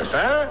drink with us,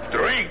 huh?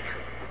 Drink?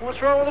 What's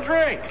wrong with a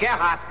drink?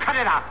 Gerhard, cut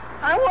it out.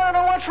 I want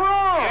to know what's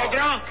wrong. You're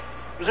drunk.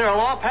 Was there a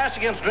law passed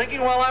against drinking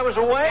while I was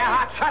away?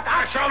 Gerhard, shut up.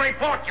 I shall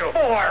report you.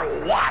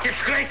 For what?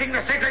 Disgracing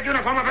the sacred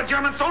uniform of a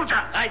German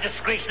soldier. I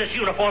disgraced this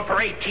uniform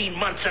for 18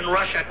 months in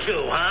Russia,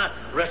 too, huh?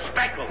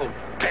 Respect, oh,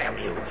 damn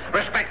you.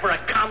 Respect for a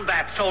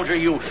combat soldier,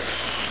 you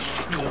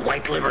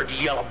white-livered,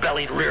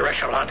 yellow-bellied rear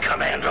echelon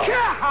commando.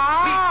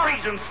 Gerhard! We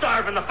freeze and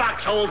starve in the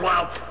foxholes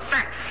while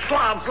fat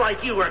slobs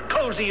like you are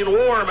cozy and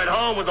warm at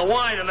home with the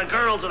wine and the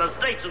girls and the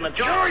steaks and the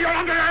joints. You're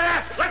under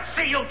arrest. Let's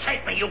see you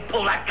take me. You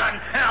pull that gun,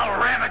 and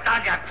I'll ram it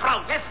down your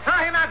throat. Let's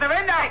throw him out the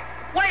window.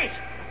 Wait!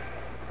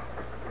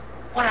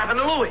 What happened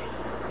to Louis?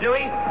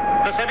 Louis?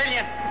 The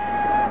civilian.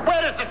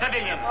 Where is the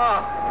civilian?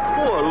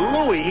 Poor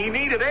Louis. He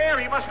needed air.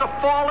 He must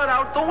have fallen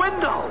out the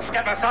window.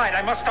 Step aside.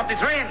 I must stop the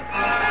train.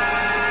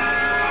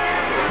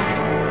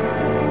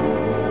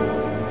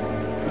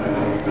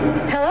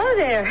 Hello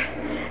there.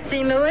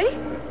 See Louis?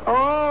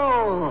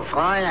 Oh,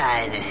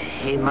 Fräulein.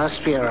 He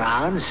must be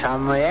around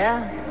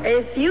somewhere.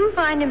 If you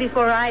find him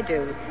before I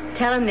do,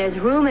 tell him there's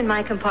room in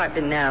my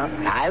compartment now.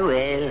 I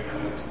will.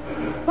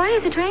 Why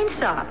is the train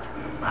stopped?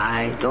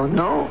 I don't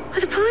know. Oh,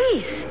 the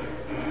police.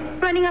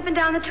 Running up and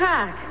down the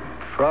track.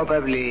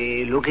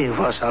 Probably looking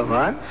for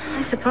someone.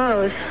 I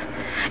suppose.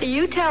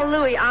 You tell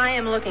Louis I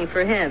am looking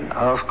for him.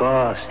 Of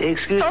course.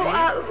 Excuse me?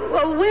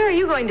 Well, where are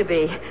you going to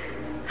be?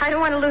 I don't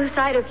want to lose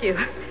sight of you.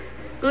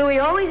 Louis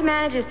always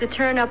manages to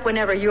turn up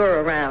whenever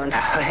you're around.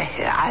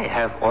 I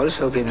have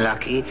also been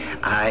lucky.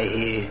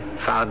 I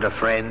found a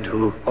friend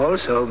who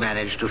also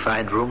managed to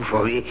find room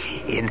for me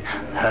in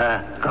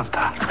her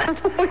compartment.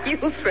 Oh,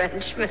 you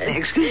Frenchman.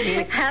 Excuse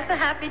me. Have a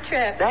happy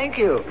trip. Thank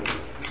you.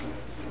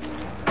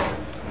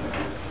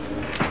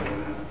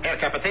 Herr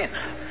Captain,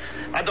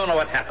 I don't know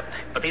what happened,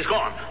 but he's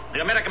gone.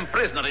 The American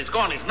prisoner is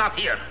gone. He's not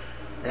here.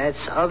 That's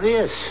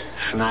obvious,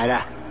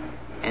 Schneider.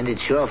 And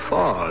it's your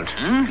fault.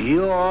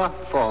 Your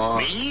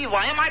fault. Me?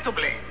 Why am I to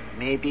blame?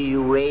 Maybe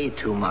you weigh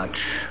too much.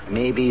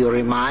 Maybe you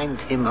remind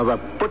him of a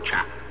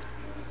butcher.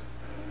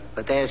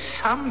 But there's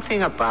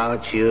something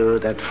about you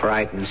that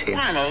frightens him.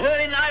 I'm a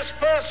very nice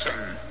person.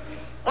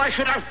 Why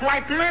should I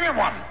frighten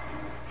anyone?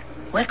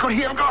 Where could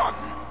he have gone?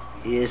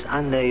 He is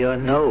under your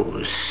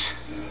nose.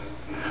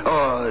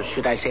 Or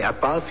should I say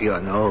above your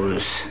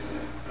nose?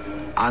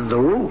 On the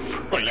roof.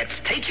 Well, let's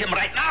take him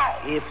right now.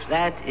 If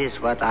that is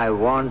what I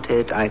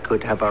wanted, I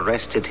could have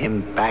arrested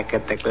him back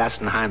at the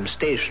Glassenheim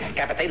station.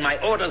 Captain, my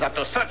orders are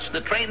to search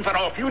the train for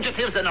all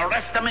fugitives and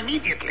arrest them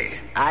immediately.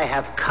 I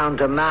have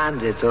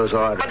countermanded those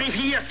orders. But if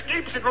he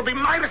escapes, it will be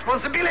my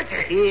responsibility.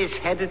 He is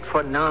headed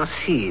for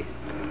Nancy.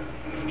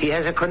 He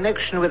has a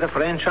connection with the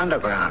French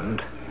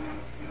underground.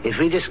 If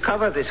we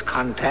discover this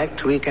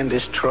contact, we can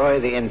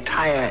destroy the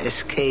entire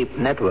escape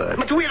network.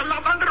 But we are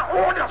not under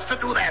orders to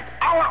do that.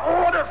 Our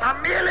orders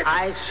are merely...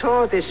 I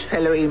saw this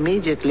fellow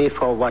immediately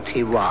for what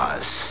he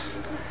was.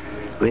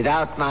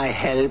 Without my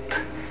help,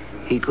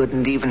 he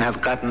couldn't even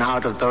have gotten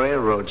out of the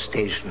railroad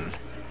station.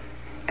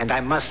 And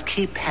I must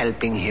keep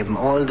helping him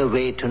all the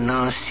way to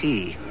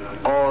Nancy,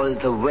 all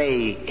the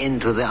way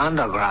into the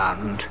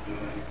underground.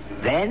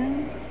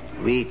 Then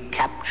we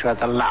capture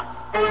the lot.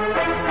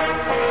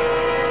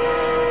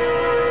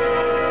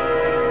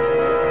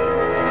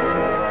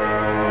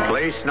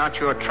 Place not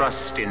your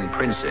trust in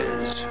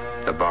princes,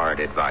 the bard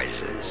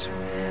advises.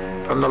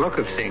 From the look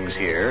of things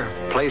here,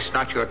 place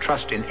not your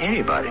trust in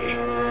anybody.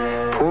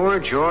 Poor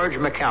George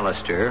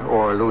McAllister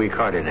or Louis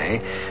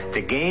Cardenet,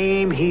 the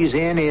game he's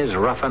in is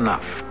rough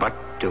enough, but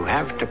to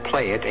have to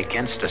play it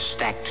against a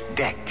stacked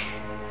deck,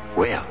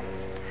 well,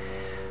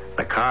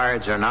 the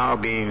cards are now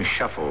being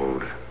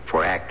shuffled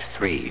for Act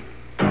 3.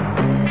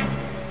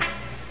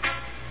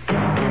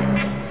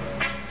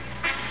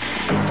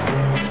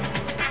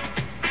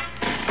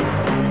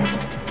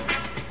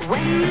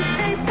 When you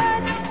say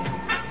but,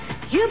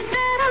 you've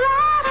said a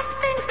lot of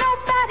things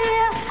nobody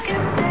else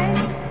can say.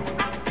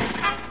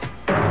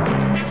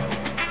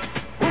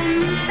 When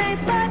you say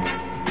but,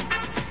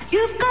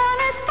 you've gone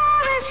as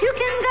far as you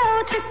can go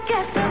to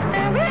get the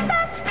very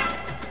best.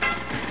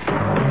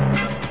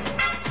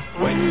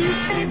 When you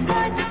say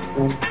but,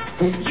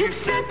 you've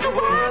said the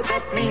word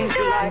that means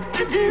you like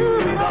to do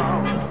it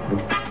all.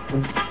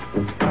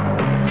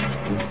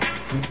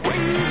 When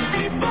you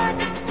say but,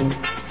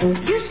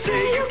 you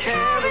say you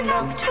care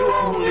enough to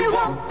only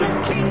want the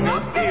king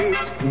of beers.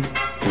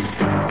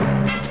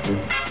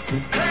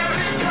 There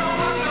is no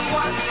other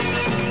one.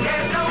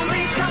 There's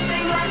only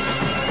something left.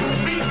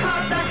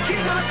 Because the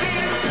king of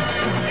beers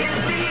is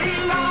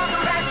beating all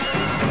the rest.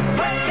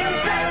 When you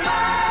say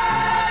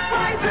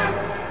Budweiser,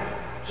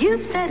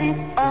 you've said it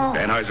all.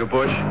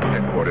 Anheuser-Busch,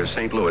 headquarters,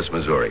 St. Louis,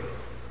 Missouri.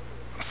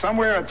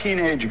 Somewhere a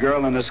teenage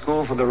girl in the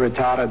school for the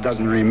retarded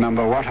doesn't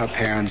remember what her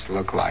parents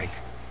look like.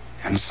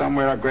 And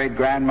somewhere a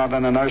great-grandmother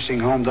in a nursing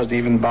home doesn't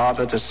even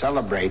bother to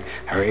celebrate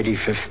her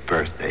 85th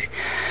birthday.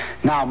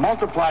 Now,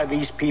 multiply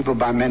these people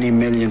by many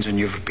millions and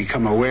you've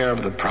become aware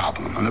of the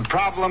problem. And the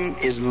problem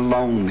is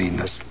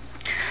loneliness.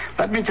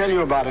 Let me tell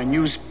you about a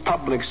new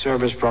public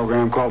service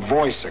program called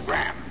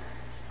Voice-O-Gram.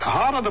 The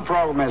heart of the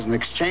program is an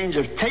exchange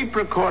of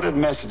tape-recorded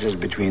messages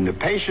between the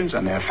patients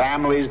and their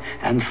families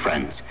and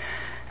friends.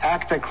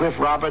 Actor Cliff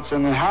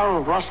Robertson and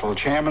Harold Russell,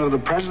 chairman of the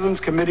President's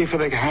Committee for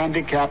the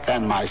Handicapped,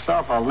 and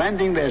myself are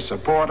lending their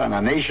support on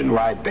a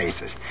nationwide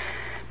basis.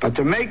 But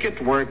to make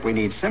it work, we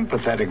need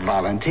sympathetic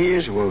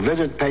volunteers who will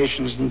visit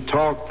patients and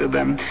talk to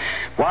them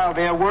while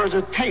their words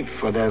are taped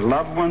for their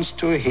loved ones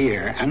to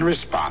hear and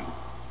respond.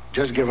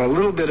 Just give a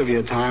little bit of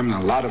your time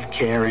and a lot of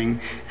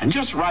caring, and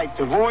just write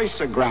to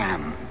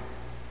Voice-O-Gram.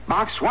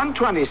 Box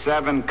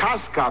 127,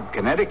 Coscob,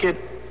 Connecticut,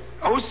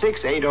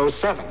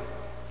 06807.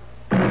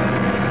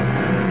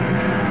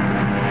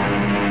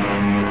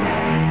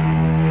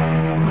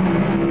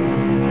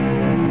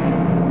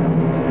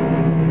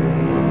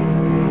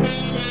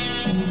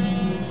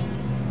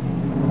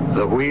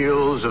 The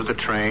wheels of the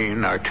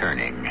train are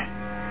turning,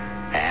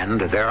 and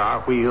there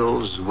are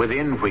wheels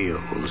within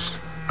wheels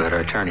that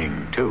are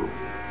turning too,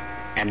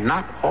 and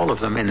not all of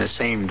them in the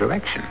same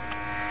direction.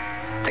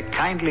 The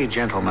kindly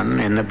gentleman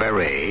in the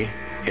beret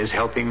is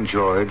helping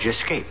George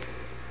escape.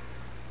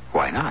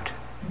 Why not?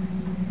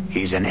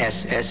 He's an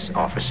SS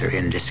officer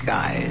in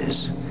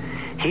disguise.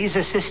 He's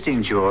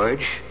assisting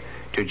George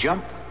to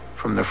jump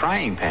from the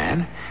frying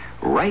pan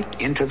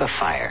right into the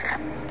fire.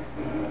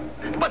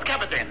 But,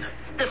 Captain,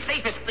 the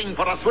safest thing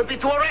for us would be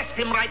to arrest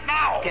him right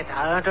now. Get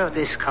out of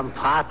this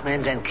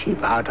compartment and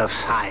keep out of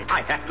sight.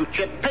 I have to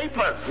check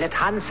papers. Let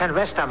Hans and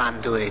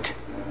Westermann do it.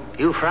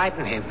 You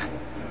frighten him.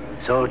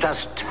 So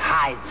just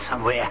hide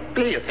somewhere.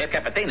 Please, Herr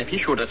Captain, if he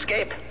should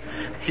escape.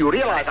 You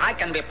realize I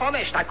can be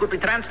punished. I could be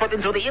transferred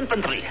into the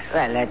infantry.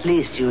 Well, at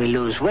least you will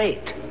lose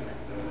weight.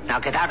 Now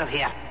get out of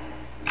here.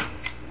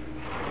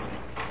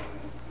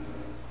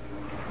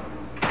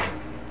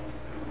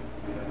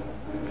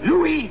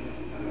 Louis!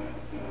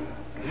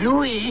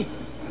 Louis!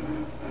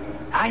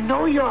 I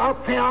know you're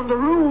up there on the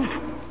roof.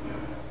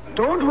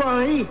 Don't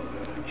worry.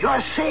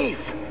 You're safe.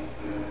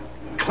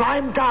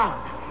 Climb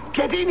down.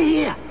 Get in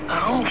here.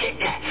 Oh.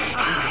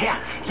 Here,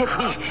 let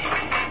me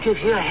give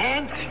you a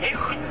hand.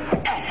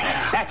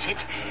 That's it.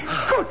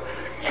 Good.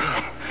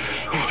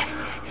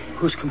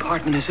 Whose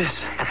compartment is this?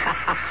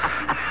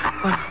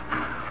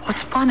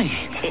 What's funny?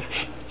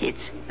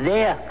 It's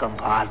their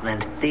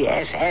compartment, the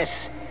SS.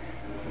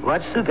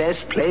 What's the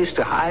best place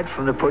to hide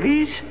from the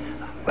police?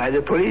 By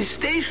the police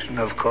station,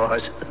 of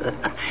course.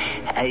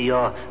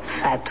 Your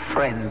fat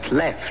friend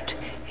left.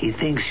 He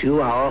thinks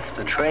you are off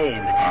the train.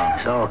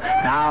 So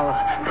now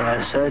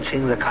they're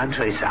searching the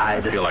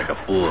countryside. I feel like a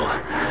fool.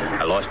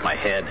 I lost my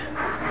head.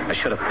 I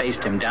should have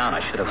faced him down. I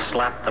should have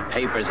slapped the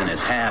papers in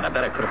his hand. I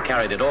bet I could have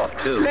carried it off,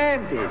 too.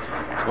 Splendid.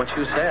 It's what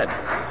you said.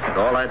 It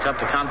all adds up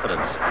to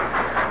confidence.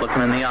 Look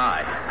him in the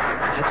eye.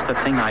 That's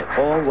the thing. I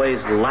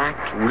always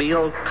lacked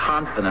real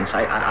confidence.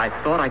 I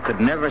thought I could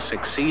never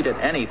succeed at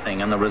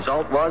anything, and the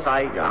result was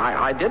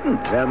I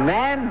didn't. The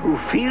man who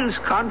feels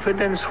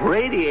confidence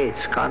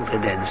radiates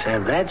confidence,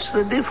 and that's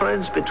the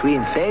difference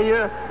between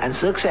failure and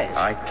success.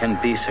 I can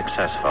be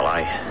successful.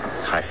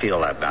 I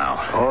feel that now.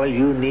 All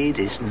you need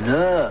is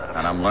nerve.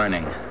 And I'm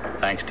learning,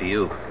 thanks to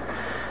you.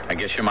 I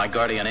guess you're my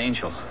guardian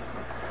angel.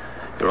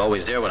 You're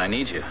always there when I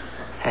need you.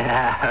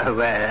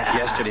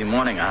 Yesterday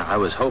morning, I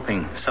was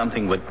hoping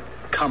something would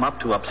come up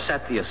to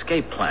upset the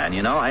escape plan,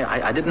 you know.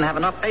 I didn't have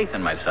enough faith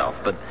in myself,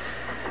 but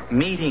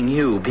meeting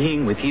you,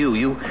 being with you,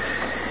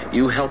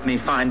 you helped me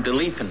find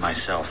belief in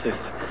myself. If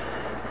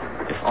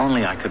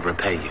only I could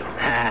repay you.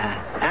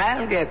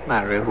 I'll get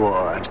my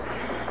reward.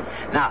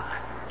 Now,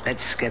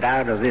 let's get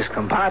out of this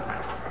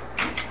compartment.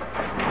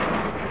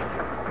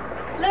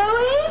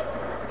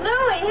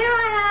 Louis, here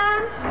I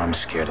am. I'm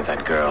scared of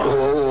that girl.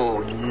 Oh,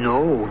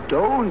 no,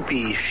 don't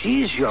be.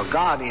 She's your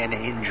guardian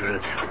angel.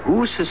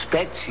 Who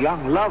suspects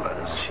young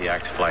lovers? She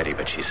acts flighty,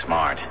 but she's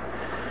smart.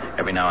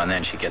 Every now and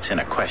then she gets in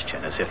a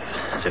question, as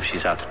if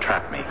she's out to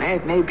trap me.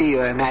 It may be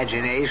your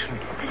imagination.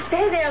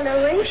 Stay there,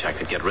 Louis. Wish I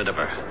could get rid of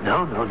her.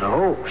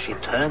 No. She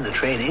turned the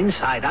train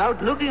inside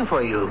out looking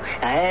for you.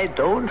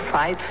 Don't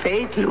fight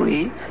fate,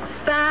 Louis.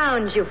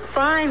 Found you,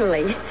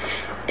 finally.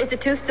 Is the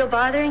tooth still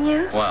bothering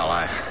you?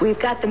 Well, We've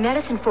got the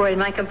medicine for it in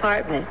my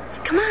compartment.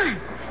 Come on.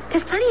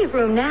 There's plenty of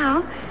room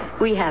now.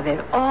 We have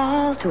it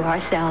all to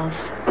ourselves.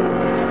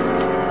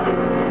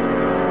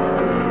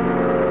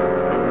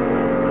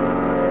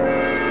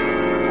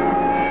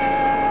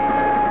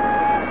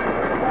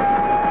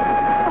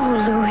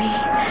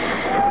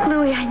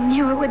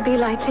 Would be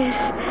like this.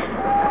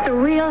 The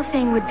real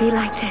thing would be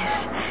like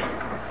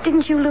this.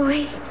 Didn't you,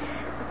 Louis?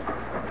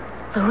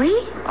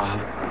 Louis?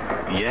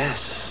 Yes.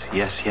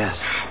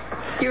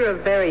 You're a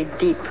very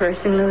deep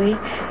person, Louis.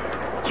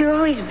 You're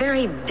always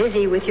very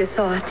busy with your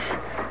thoughts.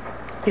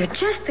 You're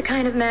just the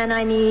kind of man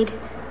I need.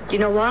 Do you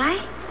know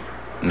why?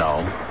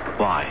 No.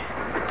 Why?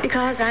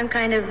 Because I'm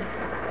kind of,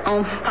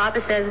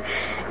 Papa says,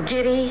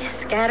 giddy,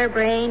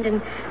 scatterbrained,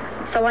 and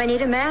so I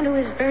need a man who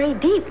is very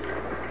deep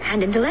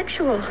and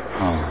intellectual.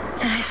 Oh.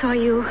 And I saw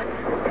you,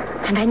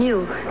 and I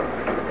knew.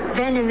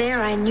 Then and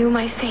there, I knew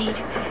my fate.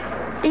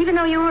 Even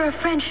though you were a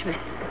Frenchman.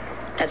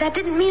 That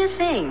didn't mean a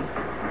thing.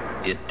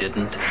 It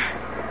didn't?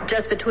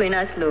 Just between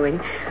us, Louis.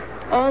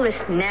 All this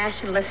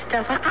nationalist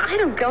stuff, I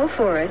don't go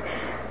for it.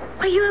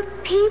 Well, you're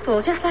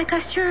people, just like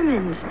us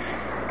Germans.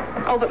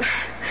 Oh, but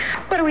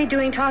what are we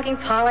doing talking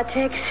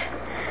politics?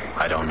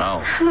 I don't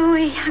know.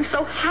 Louis, I'm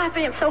so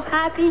happy.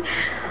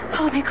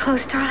 Hold me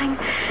close, darling.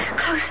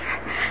 Closer.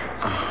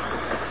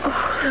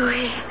 Oh,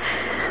 Louis.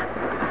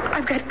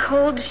 I've got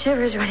cold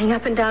shivers running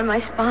up and down my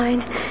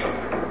spine.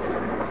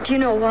 Do you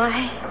know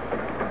why?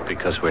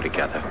 Because we're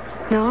together.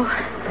 No.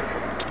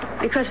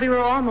 Because we were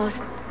almost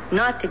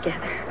not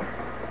together.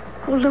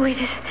 Oh, Louis,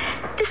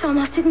 this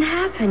almost didn't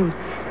happen.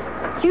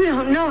 You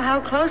don't know how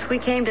close we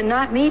came to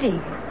not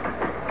meeting.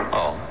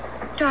 Oh?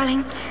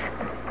 Darling,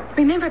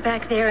 remember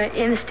back there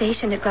in the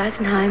station at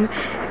Glassenheim?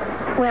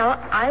 Well,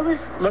 I was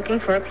looking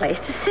for a place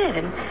to sit,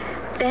 and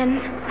then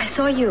I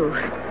saw you.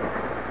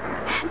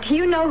 Do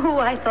you know who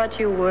I thought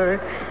you were?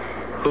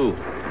 Who?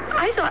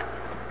 I thought...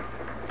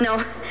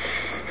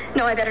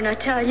 No, I better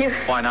not tell you.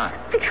 Why not?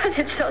 Because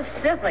it's so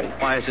silly.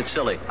 Why is it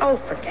silly? Oh,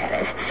 forget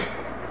it.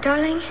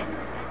 Darling,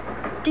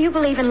 do you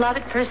believe in love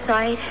at first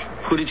sight?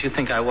 Who did you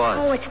think I was?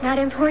 Oh, it's not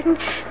important.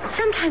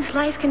 Sometimes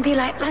life can be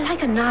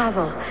like a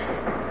novel.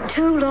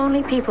 Two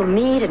lonely people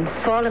meet and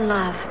fall in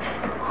love.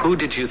 Who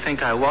did you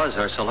think I was,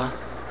 Ursula?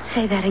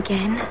 Say that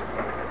again.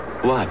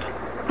 What?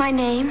 My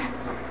name.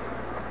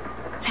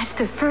 That's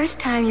the first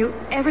time you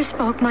ever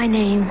spoke my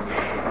name.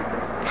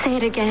 Say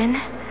it again.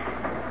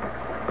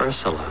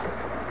 Ursula.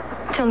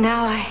 Till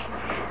now,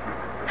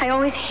 I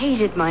always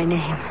hated my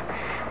name.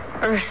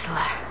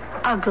 Ursula.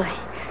 Ugly.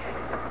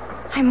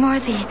 I'm more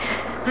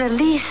the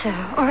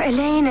Lisa or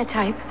Elena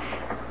type.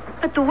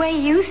 But the way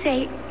you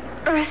say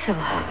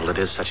Ursula. Well, it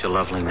is such a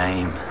lovely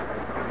name.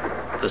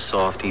 The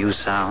soft U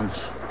sounds,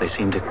 they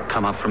seem to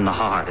come up from the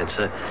heart. It's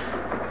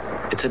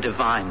a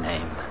divine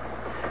name.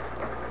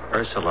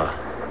 Ursula,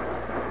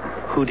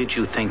 who did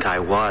you think I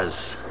was?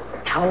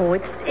 Oh,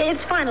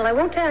 it's final. I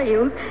won't tell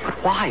you.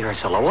 But why,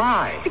 Ursula?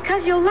 Why?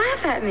 Because you'll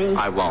laugh at me.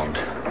 I won't.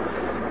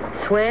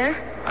 Swear?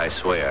 I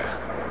swear.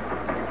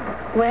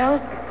 Well,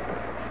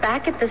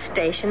 back at the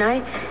station,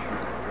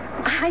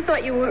 I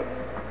thought you were...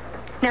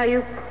 Now,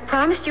 you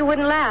promised you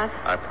wouldn't laugh.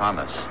 I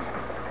promise.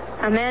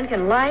 A man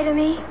can lie to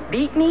me,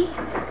 beat me,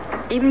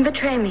 even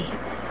betray me.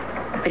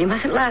 But he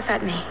mustn't laugh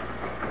at me.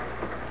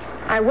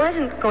 I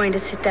wasn't going to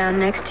sit down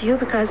next to you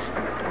because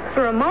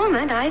for a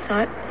moment I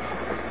thought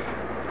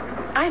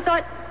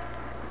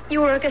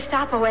you were a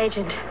Gestapo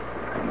agent.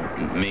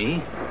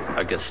 Me?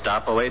 A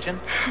Gestapo agent?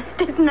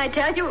 Didn't I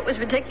tell you it was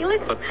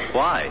ridiculous? But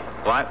why?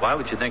 Why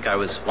would you think I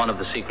was one of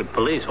the secret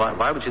police?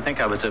 Why would you think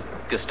I was a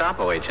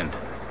Gestapo agent?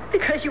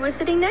 Because you were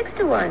sitting next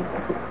to one.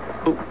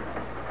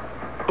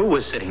 Who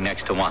was sitting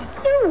next to one?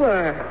 You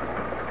were.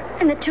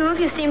 And the two of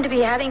you seemed to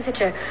be having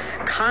such a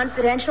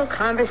confidential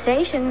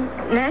conversation.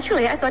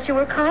 Naturally, I thought you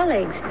were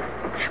colleagues.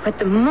 But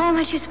the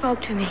moment you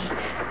spoke to me,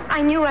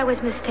 I knew I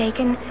was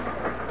mistaken.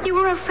 You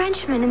were a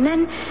Frenchman, and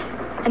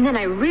then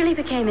I really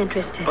became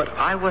interested. But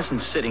I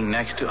wasn't sitting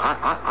next to...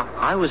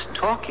 I was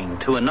talking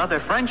to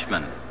another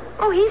Frenchman.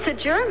 Oh, he's a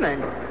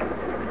German.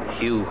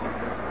 You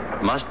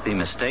must be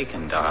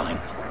mistaken, darling.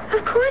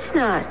 Of course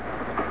not.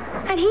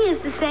 And he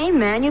is the same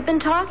man you've been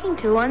talking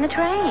to on the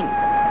train.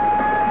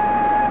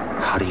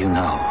 How do you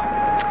know?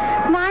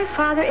 My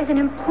father is an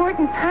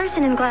important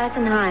person in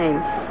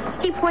Glassenheim.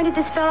 He pointed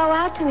this fellow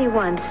out to me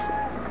once.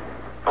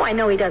 Oh, I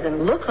know he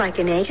doesn't look like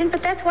an agent,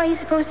 but that's why he's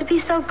supposed to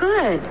be so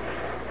good.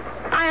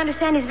 I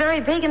understand he's very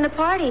big in the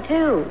party,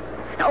 too.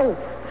 Oh,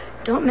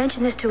 don't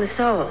mention this to a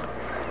soul.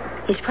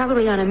 He's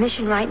probably on a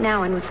mission right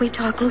now, and if we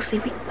talk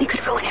loosely, we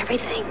could ruin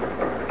everything.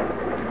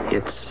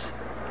 It's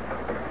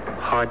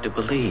hard to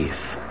believe.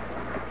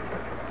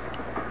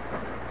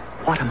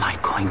 What am I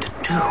going to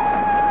do?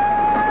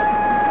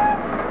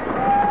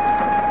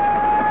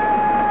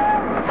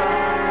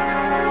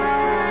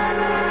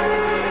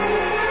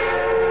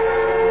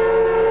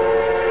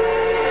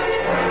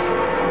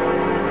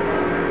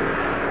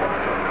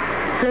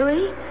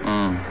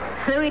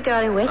 Louie,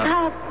 darling, wake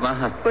up.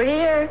 We're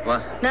here.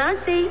 What?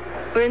 Nancy,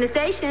 we're in the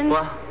station.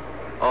 What?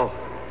 Oh,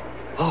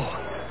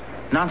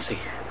 Nancy.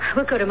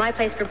 We'll go to my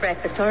place for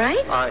breakfast, all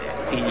right?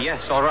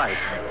 Yes, all right.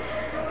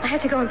 I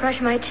have to go and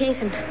brush my teeth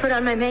and put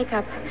on my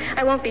makeup.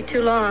 I won't be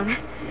too long.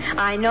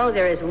 I know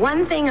there is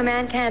one thing a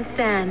man can't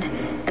stand,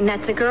 and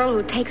that's a girl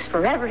who takes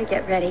forever to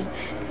get ready.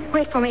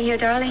 Wait for me here,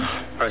 darling.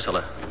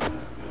 Ursula,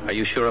 are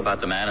you sure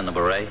about the man in the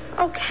beret?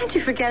 Oh, can't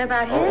you forget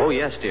about him? Oh,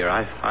 yes, dear.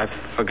 I've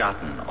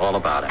forgotten all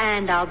about him.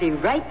 And I'll be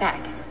right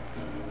back.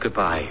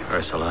 Goodbye,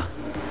 Ursula.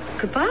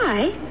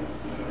 Goodbye?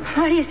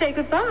 Why do you say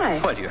goodbye?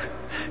 What,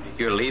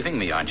 you're leaving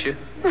me, aren't you?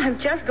 Well, I'm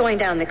just going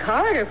down the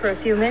corridor for a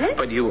few minutes.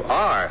 But you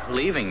are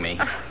leaving me.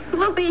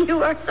 Louie,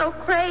 you are so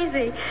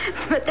crazy.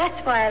 But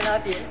that's why I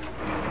love you.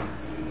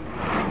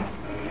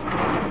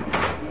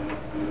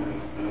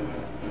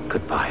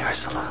 Goodbye,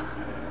 Ursula.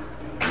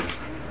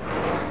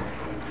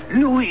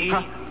 Louis,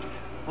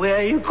 where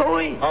are you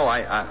going? Oh,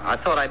 I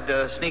thought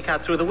I'd sneak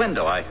out through the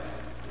window. I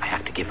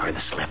have to give her the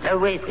slip.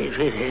 Wait.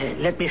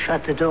 Let me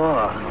shut the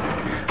door.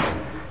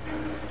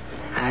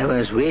 I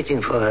was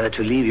waiting for her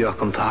to leave your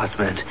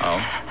compartment.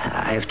 Oh?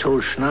 I've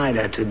told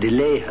Schneider to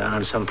delay her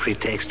on some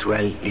pretext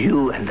while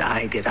you and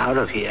I get out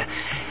of here.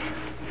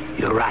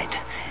 You're right.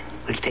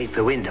 We'll take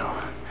the window.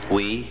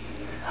 We?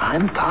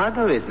 I'm part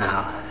of it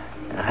now.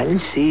 I'll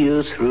see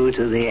you through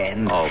to the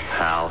end. Oh,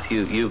 pal,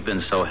 you've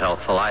been so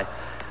helpful. I'd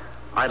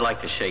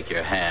like to shake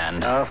your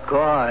hand. Of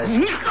course.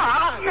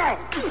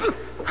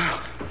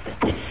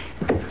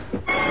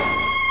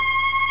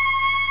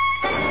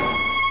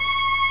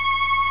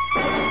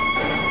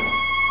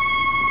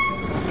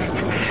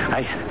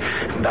 I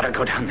better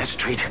go down this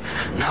street.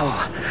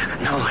 No,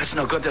 it's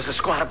no good. There's a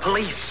squad of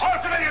police. All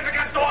civilians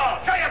against the wall.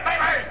 Show your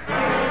papers.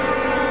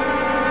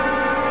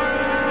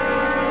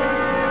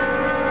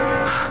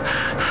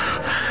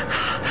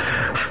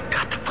 I've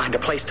got to find a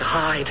place to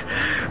hide.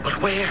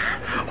 But where?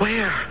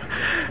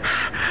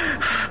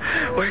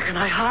 Where can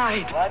I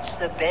hide? What's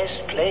the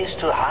best place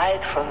to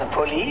hide from the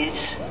police?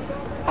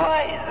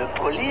 Why, the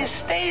police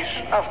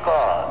station, of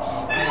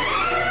course.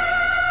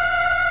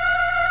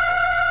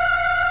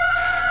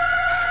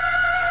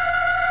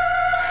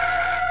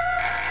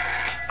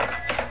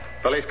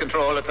 Police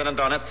control, Lieutenant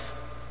Donitz.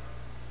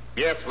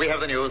 Yes, we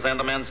have the news and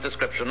the man's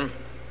description.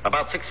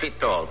 About 6 feet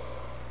tall.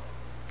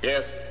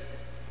 Yes.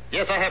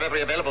 Yes, I have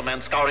every available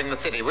man scouring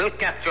the city. We'll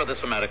capture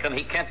this American.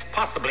 He can't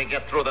possibly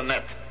get through the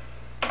net.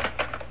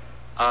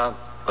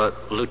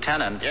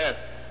 Lieutenant. Yes?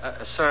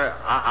 Sir,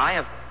 I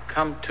have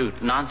come to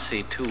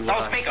Nancy to...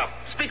 Oh, speak up.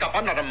 Speak up.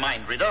 I'm not a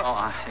mind reader.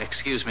 Oh,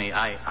 excuse me.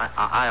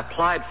 I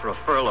applied for a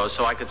furlough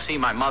so I could see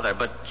my mother,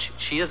 but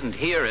she isn't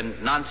here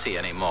in Nancy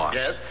anymore.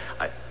 Yes?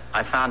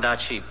 I found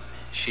out she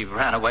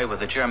ran away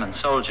with a German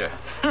soldier.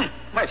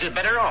 Well, she's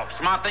better off.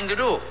 Smart thing to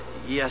do.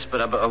 Yes,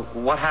 but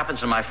what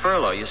happens to my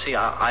furlough? You see,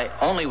 I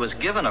only was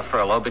given a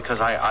furlough because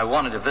I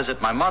wanted to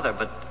visit my mother,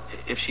 but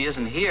if she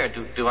isn't here,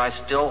 do I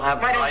still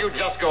have... Why don't you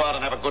just go out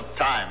and have a good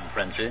time,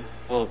 Frenchie?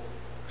 Well,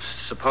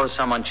 suppose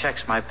someone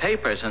checks my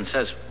papers and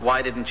says,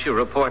 why didn't you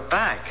report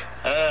back?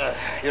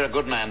 You're a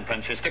good man,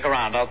 Frenchie. Stick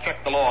around. I'll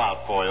check the law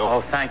out for you.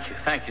 Oh, thank you.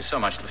 Thank you so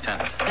much,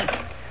 Lieutenant.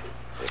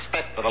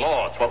 Respect for the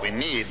law. It's what we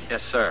need.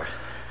 Yes, sir.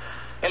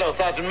 Hello,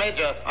 Sergeant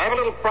Major. I have a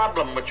little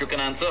problem which you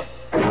can answer.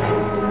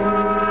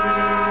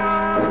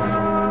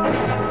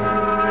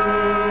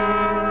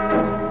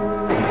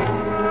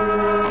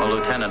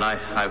 Lieutenant,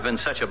 I've been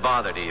such a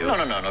bother to you.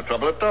 No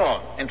trouble at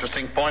all.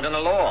 Interesting point in the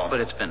law.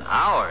 But it's been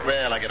hours.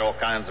 Well, I get all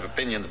kinds of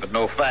opinions, but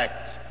no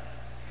facts.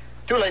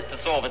 Too late to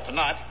solve it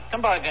tonight.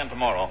 Come by again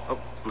tomorrow. Oh,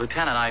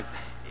 Lieutenant,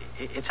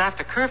 it's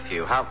after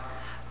curfew.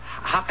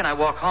 How can I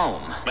walk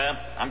home? Well,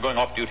 I'm going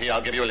off duty.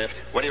 I'll give you a lift.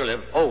 Where do you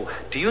live? Oh,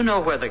 do you know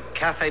where the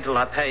Café de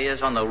la Paix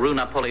is on the Rue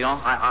Napoleon?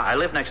 I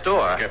live next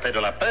door. Café de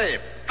la Paix?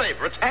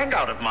 Favorite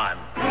hangout of mine.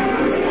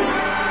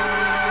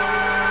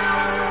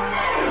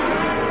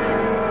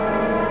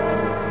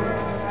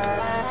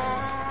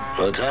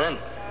 Lieutenant?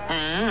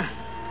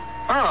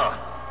 Oh.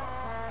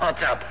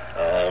 What's up?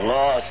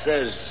 Law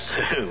says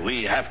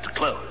we have to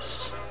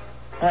close.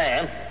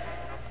 Well,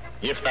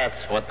 if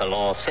that's what the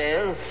law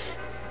says,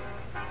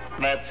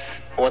 that's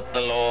what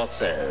the law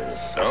says.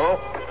 So,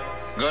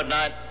 good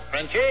night,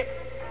 Frenchie.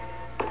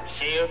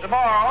 See you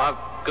tomorrow.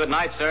 Good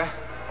night, sir.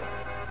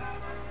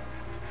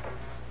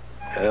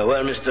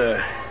 Well,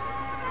 mister,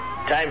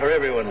 time for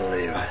everyone to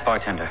leave.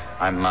 Bartender,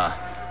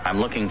 I'm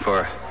looking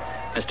for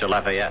Mr.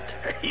 Lafayette.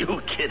 Are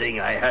you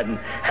kidding? I hadn't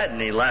had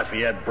any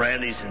Lafayette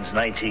brandy since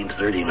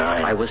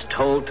 1939. I was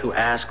told to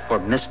ask for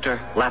Mr.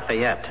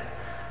 Lafayette.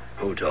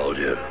 Who told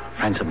you?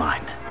 Friends of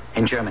mine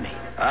in Germany.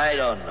 I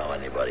don't know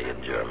anybody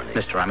in Germany.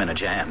 Mister, I'm in a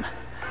jam.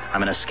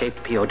 I'm an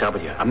escaped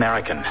POW,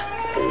 American.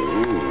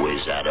 Oh,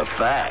 is that a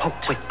fact? Oh,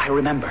 wait, I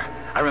remember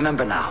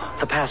now.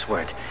 The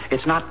password.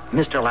 It's not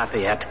Mr.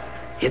 Lafayette.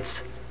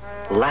 It's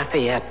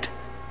Lafayette.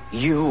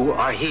 You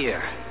are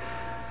here.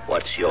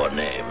 What's your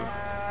name?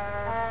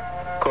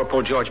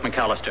 Corporal George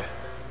McAllister.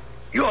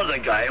 You're the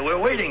guy we're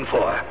waiting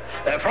for.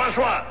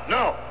 Francois,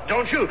 no,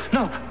 don't shoot.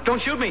 No,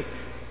 don't shoot me.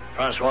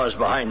 Francois is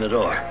behind the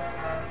door.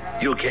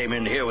 You came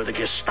in here with a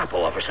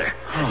Gestapo officer.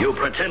 Oh. You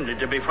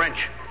pretended to be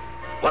French.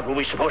 What were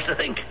we supposed to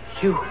think?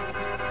 You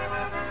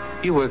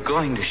were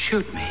going to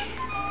shoot me.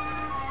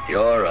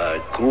 You're a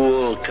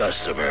cool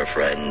customer,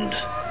 friend.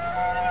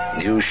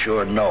 You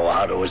sure know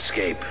how to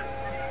escape.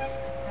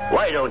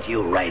 Why don't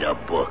you write a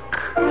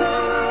book?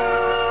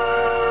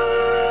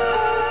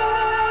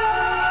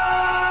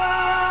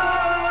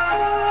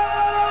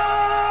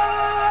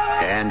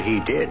 And he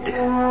did.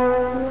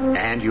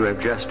 And you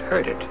have just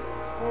heard it.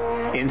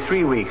 In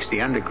 3 weeks,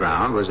 the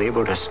Underground was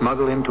able to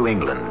smuggle him to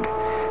England,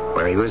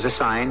 where he was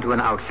assigned to an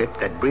outfit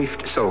that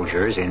briefed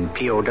soldiers in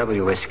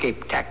POW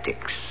escape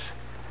tactics.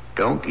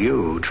 Don't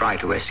you try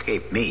to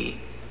escape me.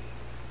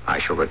 I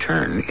shall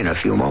return in a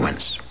few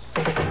moments.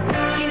 Give your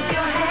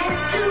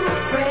hand to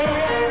a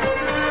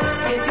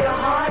friend. Give your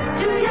heart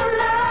to your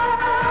love.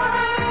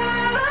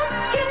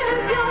 But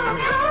give your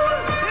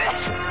phone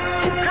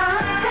to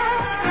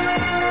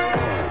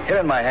contact. Here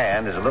in my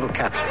hand is a little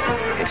capsule.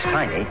 It's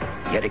tiny,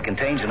 yet it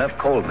contains enough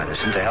cold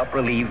medicine to help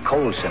relieve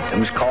cold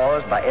symptoms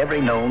caused by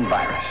every known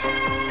virus.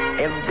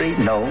 Every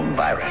known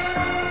virus.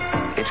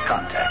 It's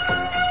Contact.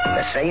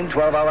 The same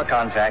 12-hour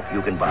Contact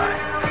you can buy.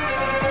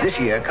 This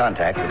year,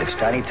 Contact with its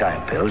tiny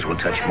time pills will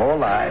touch more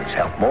lives,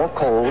 help more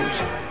colds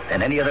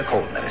than any other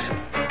cold medicine,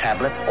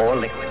 tablet or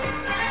liquid.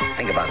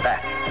 Think about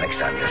that next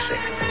time you're sick,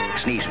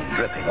 sneezing,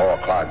 dripping, or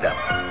clogged up.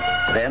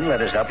 Then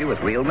let us help you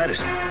with real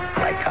medicine,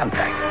 like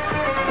Contact.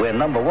 We're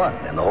number one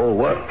in the whole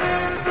world,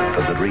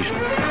 for good reason.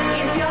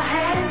 Give your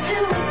hand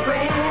to a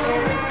friend.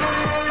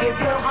 Give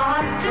your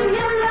heart to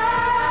your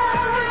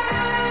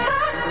love.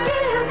 But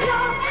give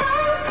your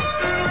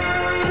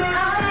phone to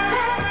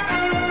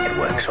contact. It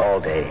works all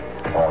day,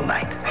 all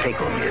night. Take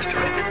home years to it.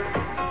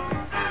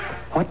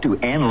 What do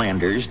Ann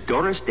Landers,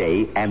 Doris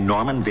Day, and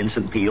Norman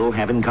Vincent Peale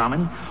have in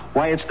common?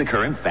 Why, it's the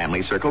current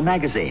Family Circle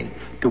magazine,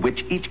 to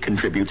which each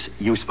contributes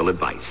useful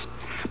advice.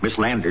 Miss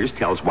Landers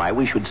tells why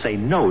we should say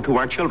no to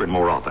our children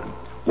more often.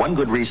 One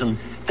good reason,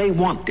 they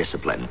want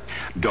discipline.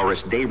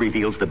 Doris Day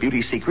reveals the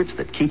beauty secrets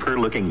that keep her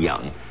looking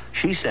young.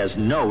 She says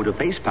no to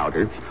face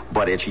powder,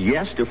 but it's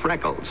yes to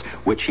freckles,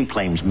 which she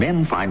claims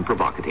men find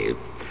provocative.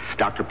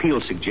 Dr.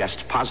 Peale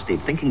suggests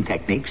positive thinking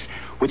techniques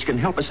which can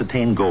help us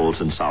attain goals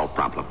and solve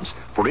problems.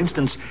 For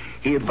instance,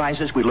 he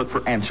advises we look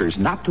for answers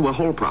not to a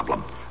whole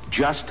problem,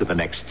 just to the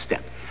next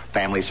step.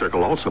 Family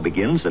Circle also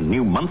begins a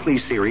new monthly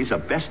series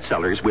of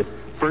bestsellers with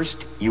First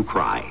You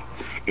Cry.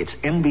 It's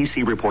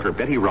NBC reporter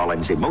Betty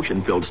Rollins'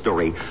 emotion-filled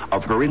story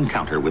of her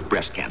encounter with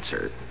breast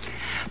cancer.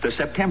 The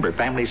September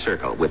Family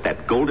Circle, with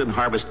that Golden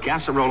Harvest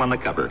casserole on the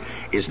cover,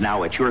 is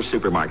now at your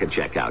supermarket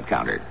checkout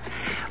counter.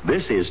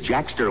 This is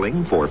Jack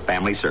Sterling for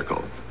Family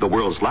Circle, the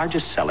world's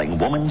largest-selling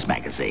woman's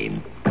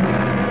magazine.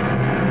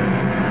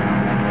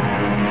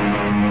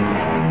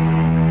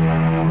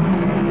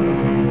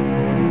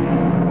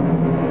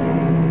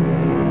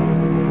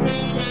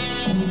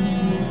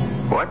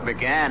 What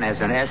began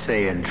as an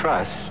essay in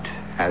trust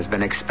has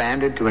been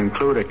expanded to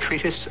include a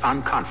treatise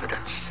on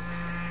confidence,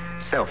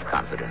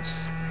 self-confidence.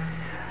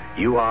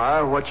 You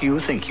are what you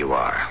think you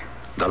are.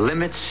 The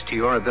limits to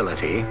your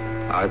ability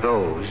are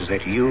those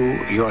that you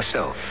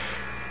yourself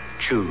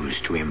choose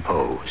to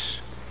impose.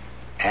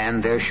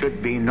 And there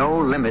should be no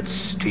limits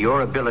to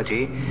your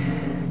ability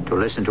to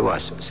listen to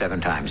us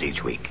 7 times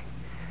each week.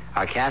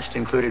 Our cast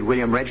included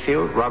William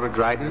Redfield, Robert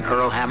Dryden,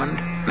 Earl Hammond,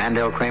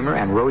 Mandel Kramer,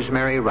 and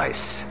Rosemary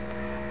Rice.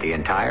 The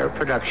entire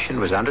production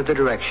was under the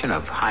direction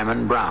of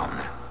Hyman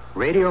Brown.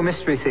 Radio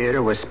Mystery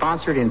Theater was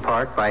sponsored in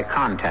part by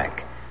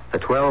Contact, the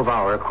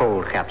 12-hour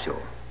cold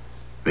capsule.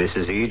 This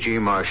is E.G.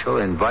 Marshall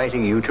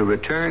inviting you to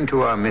return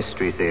to our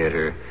Mystery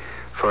Theater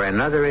for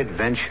another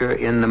adventure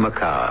in the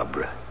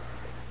macabre.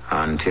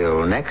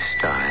 Until next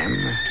time,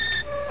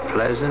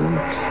 pleasant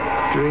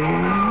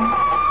dreams.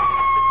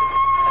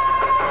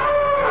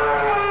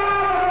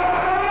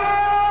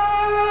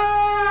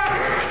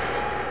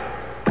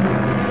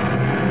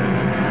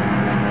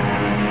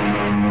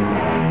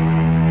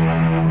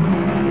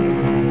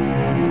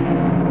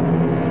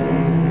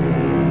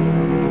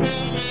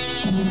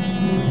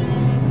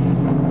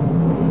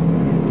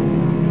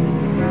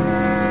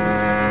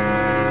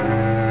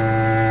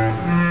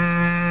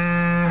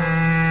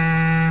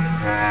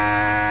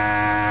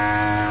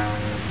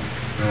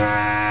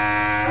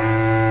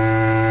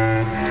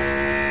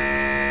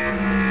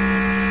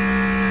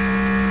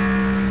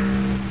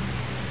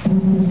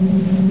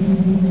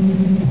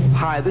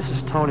 This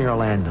is Tony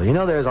Orlando. You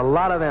know, there's a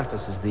lot of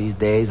emphasis these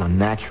days on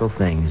natural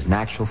things,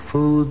 natural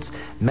foods,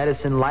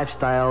 medicine,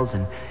 lifestyles,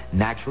 and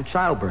natural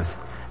childbirth.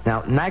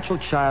 Now, natural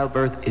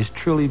childbirth is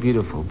truly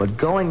beautiful, but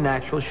going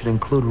natural should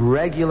include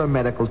regular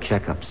medical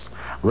checkups.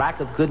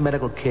 Lack of good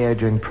medical care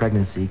during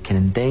pregnancy can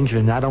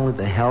endanger not only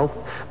the health,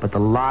 but the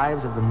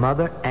lives of the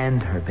mother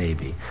and her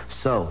baby.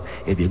 So,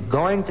 if you're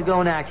going to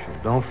go natural,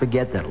 don't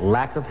forget that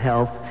lack of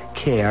health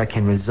care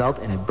can result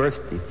in a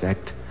birth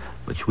defect,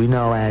 which we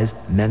know as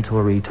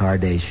mental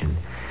retardation.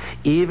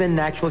 Even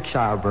natural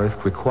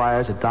childbirth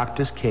requires a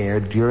doctor's care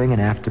during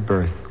and after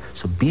birth.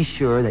 So be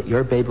sure that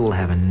your baby will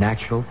have a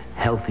natural,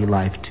 healthy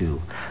life, too.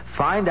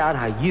 Find out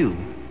how you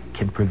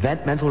can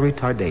prevent mental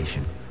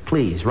retardation.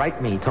 Please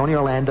write me, Tony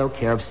Orlando,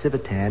 care of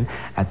Civitan,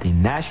 at the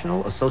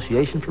National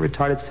Association for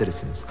Retarded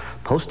Citizens,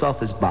 Post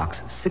Office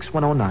Box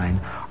 6109,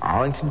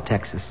 Arlington,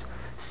 Texas,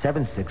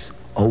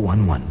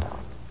 76011.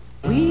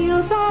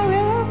 Wheels are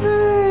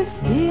ever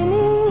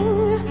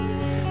spinning,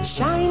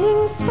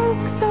 shining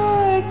spokes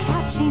are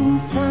catching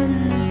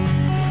sun.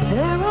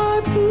 There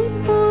are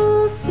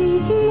people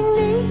seeking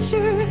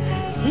nature,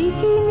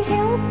 seeking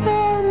help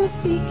and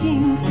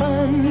seeking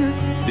fun.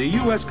 The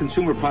U.S.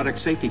 Consumer Product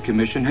Safety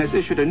Commission has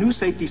issued a new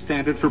safety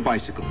standard for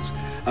bicycles.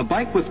 A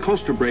bike with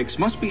coaster brakes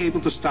must be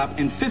able to stop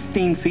in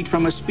 15 feet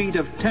from a speed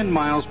of 10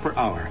 miles per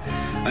hour.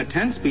 A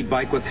 10-speed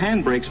bike with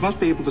hand brakes must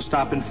be able to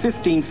stop in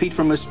 15 feet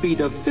from a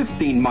speed of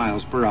 15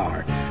 miles per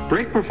hour.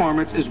 Brake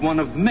performance is one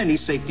of many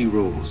safety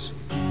rules.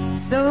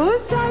 So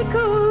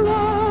cycle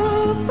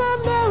of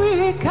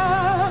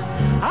America,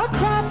 our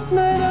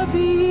craftsmen are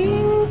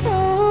being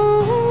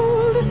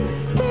told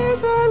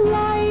there's a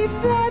life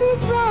that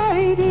is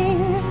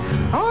riding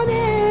on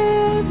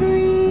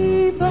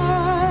every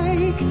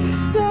bike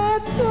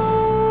that's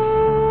sold.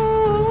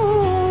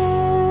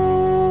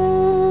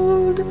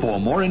 For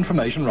more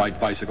information, write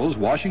Bicycles,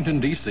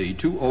 Washington, D.C.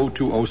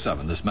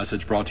 20207. This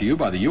message brought to you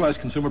by the U.S.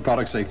 Consumer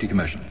Product Safety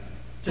Commission.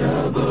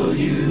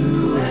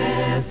 WFAA,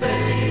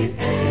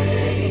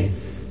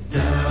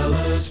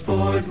 Dallas,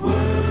 Fort Worth.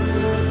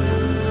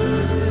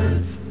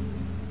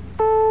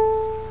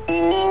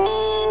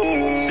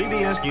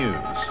 CBS News.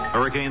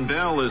 Hurricane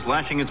Belle is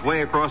lashing its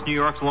way across New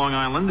York's Long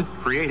Island,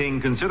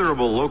 creating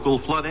considerable local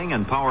flooding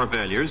and power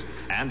failures,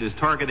 and is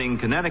targeting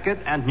Connecticut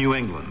and New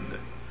England.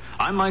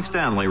 I'm Mike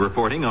Stanley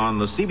reporting on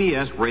the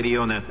CBS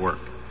Radio Network.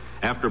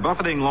 After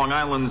buffeting Long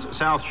Island's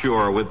South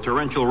Shore with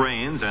torrential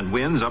rains and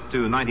winds up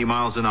to 90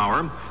 miles an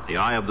hour, the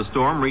eye of the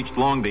storm reached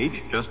Long Beach,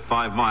 just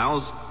 5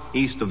 miles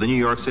east of the New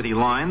York City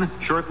line,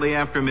 shortly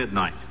after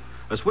midnight.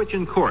 A switch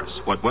in course,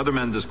 what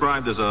weathermen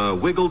described as a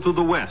wiggle to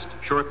the west,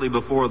 shortly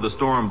before the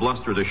storm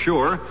blustered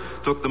ashore,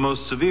 took the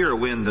most severe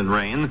wind and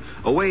rain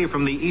away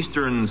from the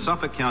eastern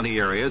Suffolk County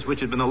areas, which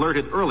had been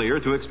alerted earlier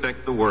to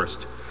expect the worst.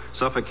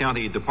 Suffolk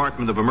County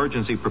Department of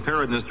Emergency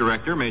Preparedness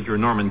Director Major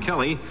Norman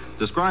Kelly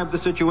described the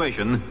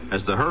situation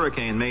as the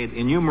hurricane made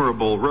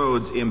innumerable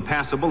roads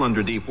impassable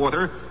under deep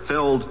water,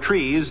 felled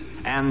trees,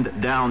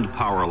 and downed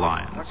power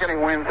lines. We're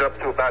getting winds up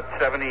to about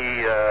 70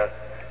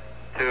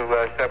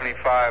 to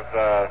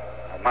 75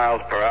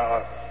 miles per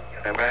hour.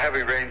 And with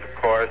heavy rains, of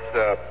course,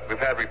 we've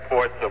had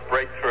reports of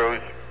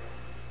breakthroughs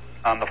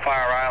on the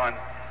Fire Island.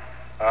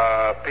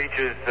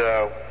 Beaches,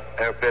 there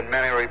have been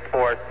many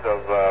reports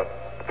of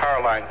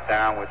power lines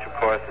down, which of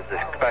course is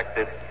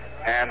expected,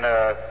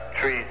 and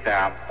trees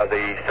down.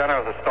 The center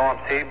of the storm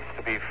seems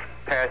to be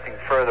passing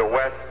further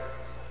west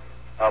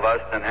of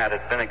us than had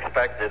it been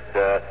expected.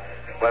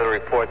 Weather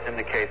reports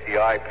indicate the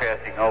eye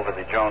passing over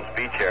the Jones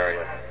Beach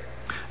area.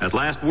 At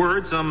last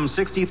word, some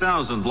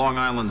 60,000 Long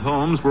Island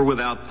homes were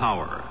without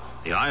power.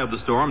 The eye of the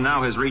storm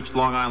now has reached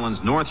Long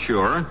Island's north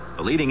shore.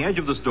 The leading edge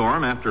of the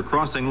storm, after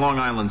crossing Long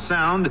Island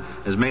Sound,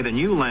 has made a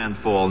new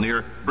landfall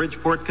near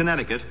Bridgeport,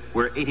 Connecticut,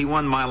 where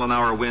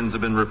 81-mile-an-hour winds have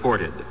been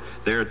reported.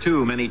 There,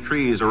 too, many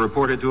trees are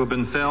reported to have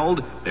been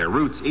felled, their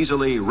roots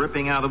easily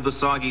ripping out of the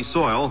soggy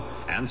soil,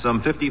 and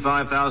some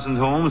 55,000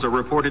 homes are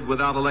reported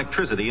without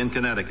electricity in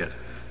Connecticut.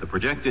 The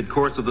projected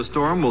course of the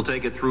storm will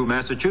take it through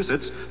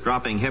Massachusetts,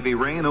 dropping heavy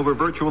rain over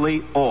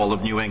virtually all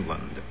of New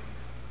England.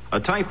 A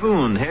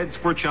typhoon heads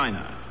for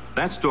China.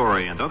 That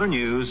story and other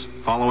news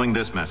following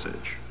this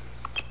message.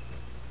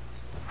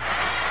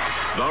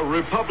 The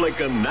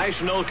Republican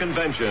National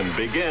Convention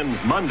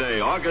begins Monday,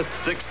 August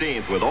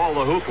 16th, with all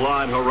the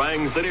hoopla and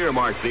harangues that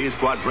earmark these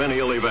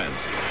quadrennial events.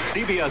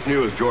 CBS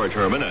News' George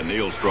Herman and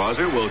Neil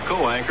Strasser will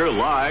co-anchor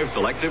live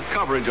selective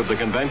coverage of the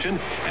convention,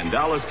 and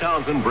Dallas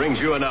Townsend brings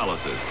you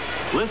analysis.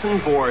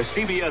 Listen for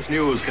CBS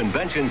News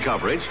convention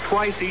coverage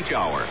twice each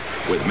hour,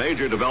 with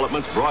major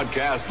developments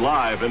broadcast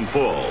live in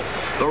full.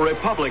 The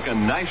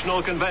Republican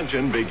National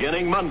Convention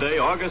beginning Monday,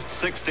 August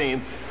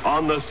 16th,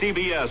 on the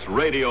CBS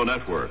Radio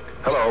Network.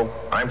 Hello,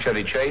 I'm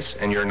Chevy Chase,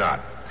 and you're not.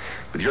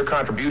 With your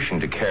contribution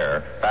to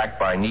CARE, backed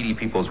by needy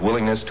people's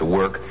willingness to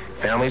work,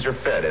 families are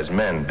fed as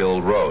men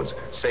build roads,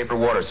 safer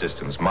water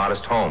systems,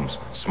 modest homes,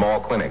 small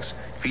clinics,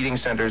 feeding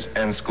centers,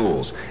 and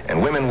schools,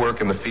 and women work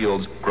in the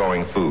fields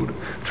growing food.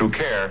 Through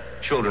CARE,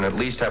 children at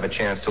least have a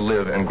chance to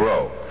live and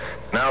grow.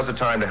 Now's the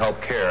time to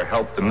help CARE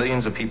help the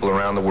millions of people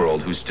around the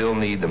world who still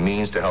need the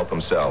means to help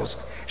themselves.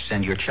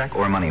 Send your check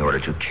or money order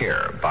to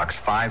CARE, Box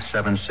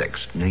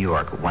 576, New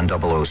York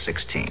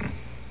 10016.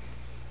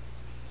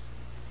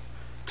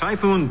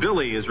 Typhoon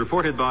Billy is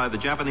reported by the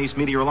Japanese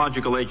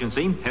Meteorological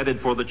Agency, headed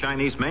for the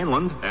Chinese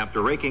mainland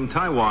after raking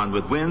Taiwan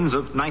with winds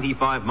of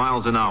 95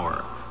 miles an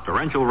hour.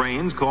 Torrential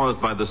rains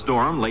caused by the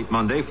storm late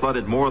Monday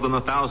flooded more than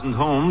 1,000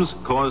 homes,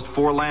 caused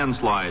 4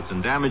 landslides,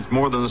 and damaged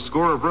more than a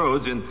score of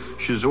roads in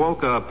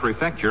Shizuoka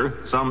Prefecture,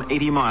 some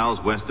 80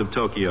 miles west of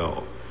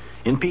Tokyo.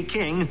 In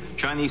Peking,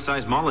 Chinese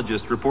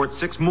seismologists report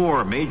 6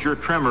 more major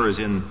tremors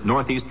in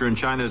northeastern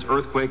China's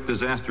earthquake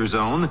disaster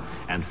zone,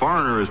 and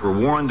foreigners were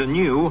warned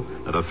anew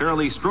that a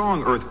fairly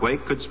strong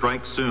earthquake could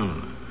strike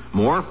soon.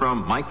 More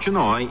from Mike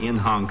Chenoy in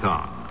Hong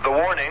Kong. The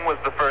warning was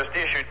the first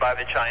issued by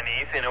the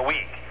Chinese in a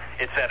week.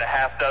 It said a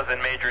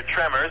half-dozen major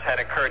tremors had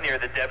occurred near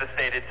the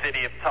devastated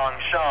city of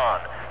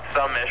Tangshan,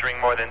 some measuring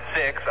more than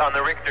 6 on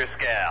the Richter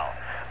scale.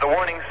 The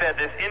warning said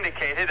this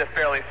indicated a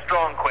fairly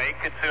strong quake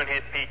could soon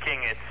hit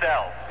Peking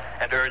itself,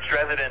 and urged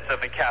residents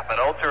of the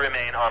capital to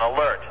remain on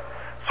alert.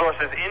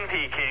 Sources in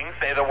Peking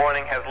say the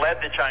warning has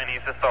led the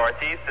Chinese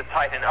authorities to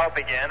tighten up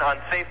again on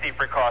safety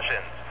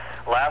precautions.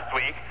 Last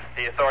week,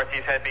 the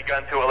authorities had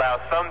begun to allow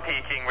some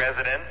Peking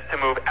residents to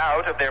move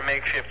out of their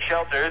makeshift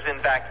shelters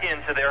and back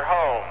into their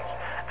homes.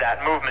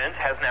 That movement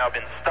has now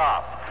been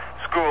stopped.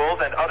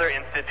 Schools and other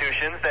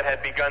institutions that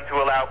had begun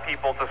to allow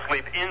people to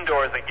sleep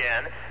indoors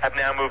again have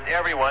now moved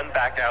everyone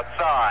back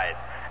outside.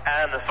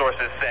 And the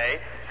sources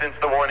say, since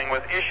the warning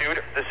was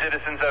issued, the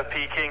citizens of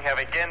Peking have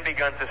again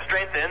begun to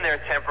strengthen their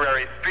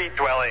temporary street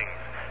dwellings,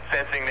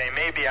 sensing they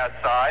may be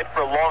outside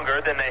for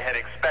longer than they had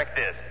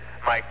expected.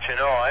 Mike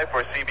Chenoy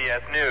for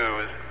CBS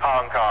News,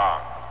 Hong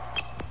Kong.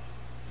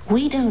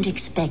 We don't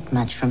expect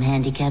much from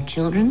handicapped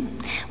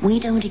children. We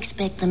don't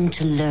expect them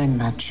to learn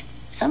much.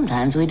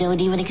 Sometimes we don't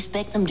even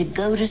expect them to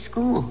go to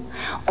school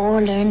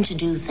or learn to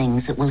do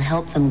things that will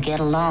help them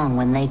get along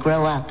when they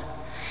grow up.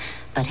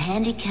 But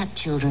handicapped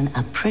children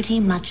are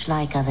pretty much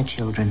like other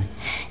children.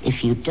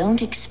 If you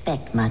don't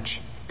expect much,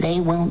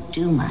 they won't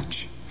do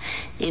much.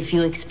 If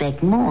you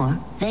expect more,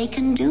 they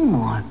can do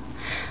more.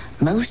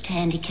 Most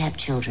handicapped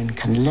children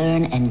can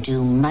learn and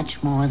do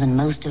much more than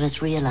most of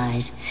us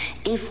realize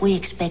if we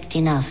expect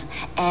enough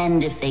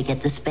and if they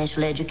get the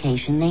special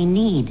education they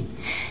need.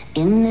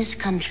 In this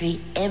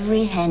country,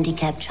 every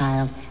handicapped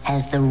child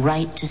has the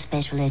right to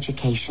special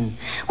education,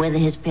 whether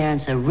his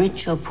parents are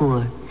rich or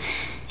poor.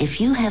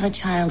 If you have a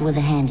child with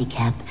a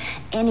handicap,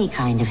 any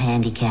kind of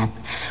handicap,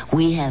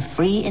 we have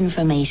free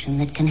information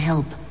that can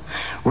help.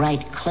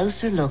 Write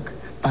Closer Look,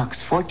 Box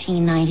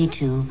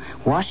 1492,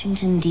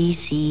 Washington,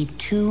 D.C.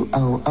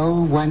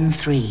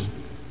 20013.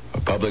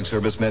 A public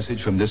service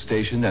message from this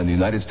station and the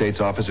United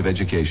States Office of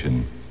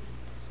Education.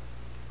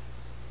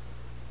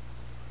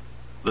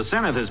 The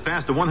Senate has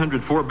passed a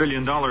 $104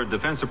 billion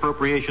defense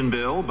appropriation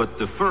bill, but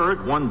deferred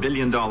 $1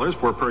 billion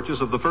for purchase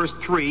of the first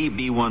 3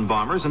 B-1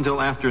 bombers until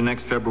after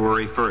next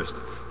February 1st.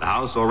 The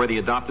House already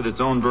adopted its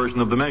own version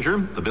of the measure.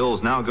 The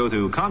bills now go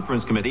to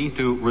conference committee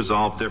to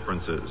resolve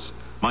differences.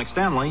 Mike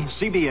Stanley,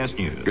 CBS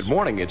News. Good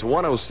morning. It's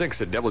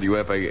 106 at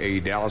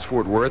WFAA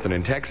Dallas-Fort Worth, and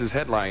in Texas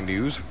headline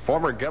news,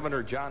 former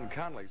Governor John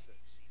Connally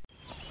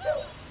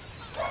says...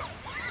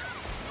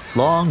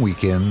 Long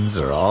weekends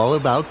are all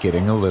about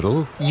getting a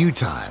little you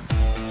time.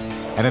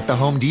 And at the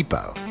Home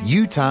Depot,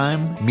 you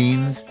time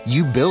means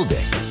you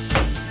building,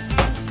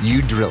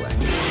 you drilling,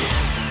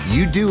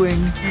 you doing,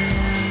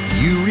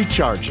 you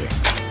recharging,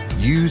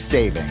 you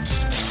saving,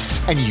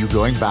 and you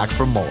going back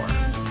for more.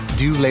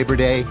 Do Labor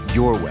Day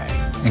your way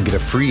and get a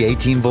free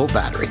 18-volt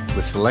battery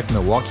with select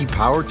Milwaukee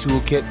Power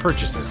Toolkit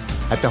purchases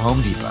at the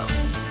Home Depot.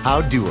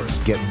 How doers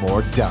get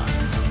more done.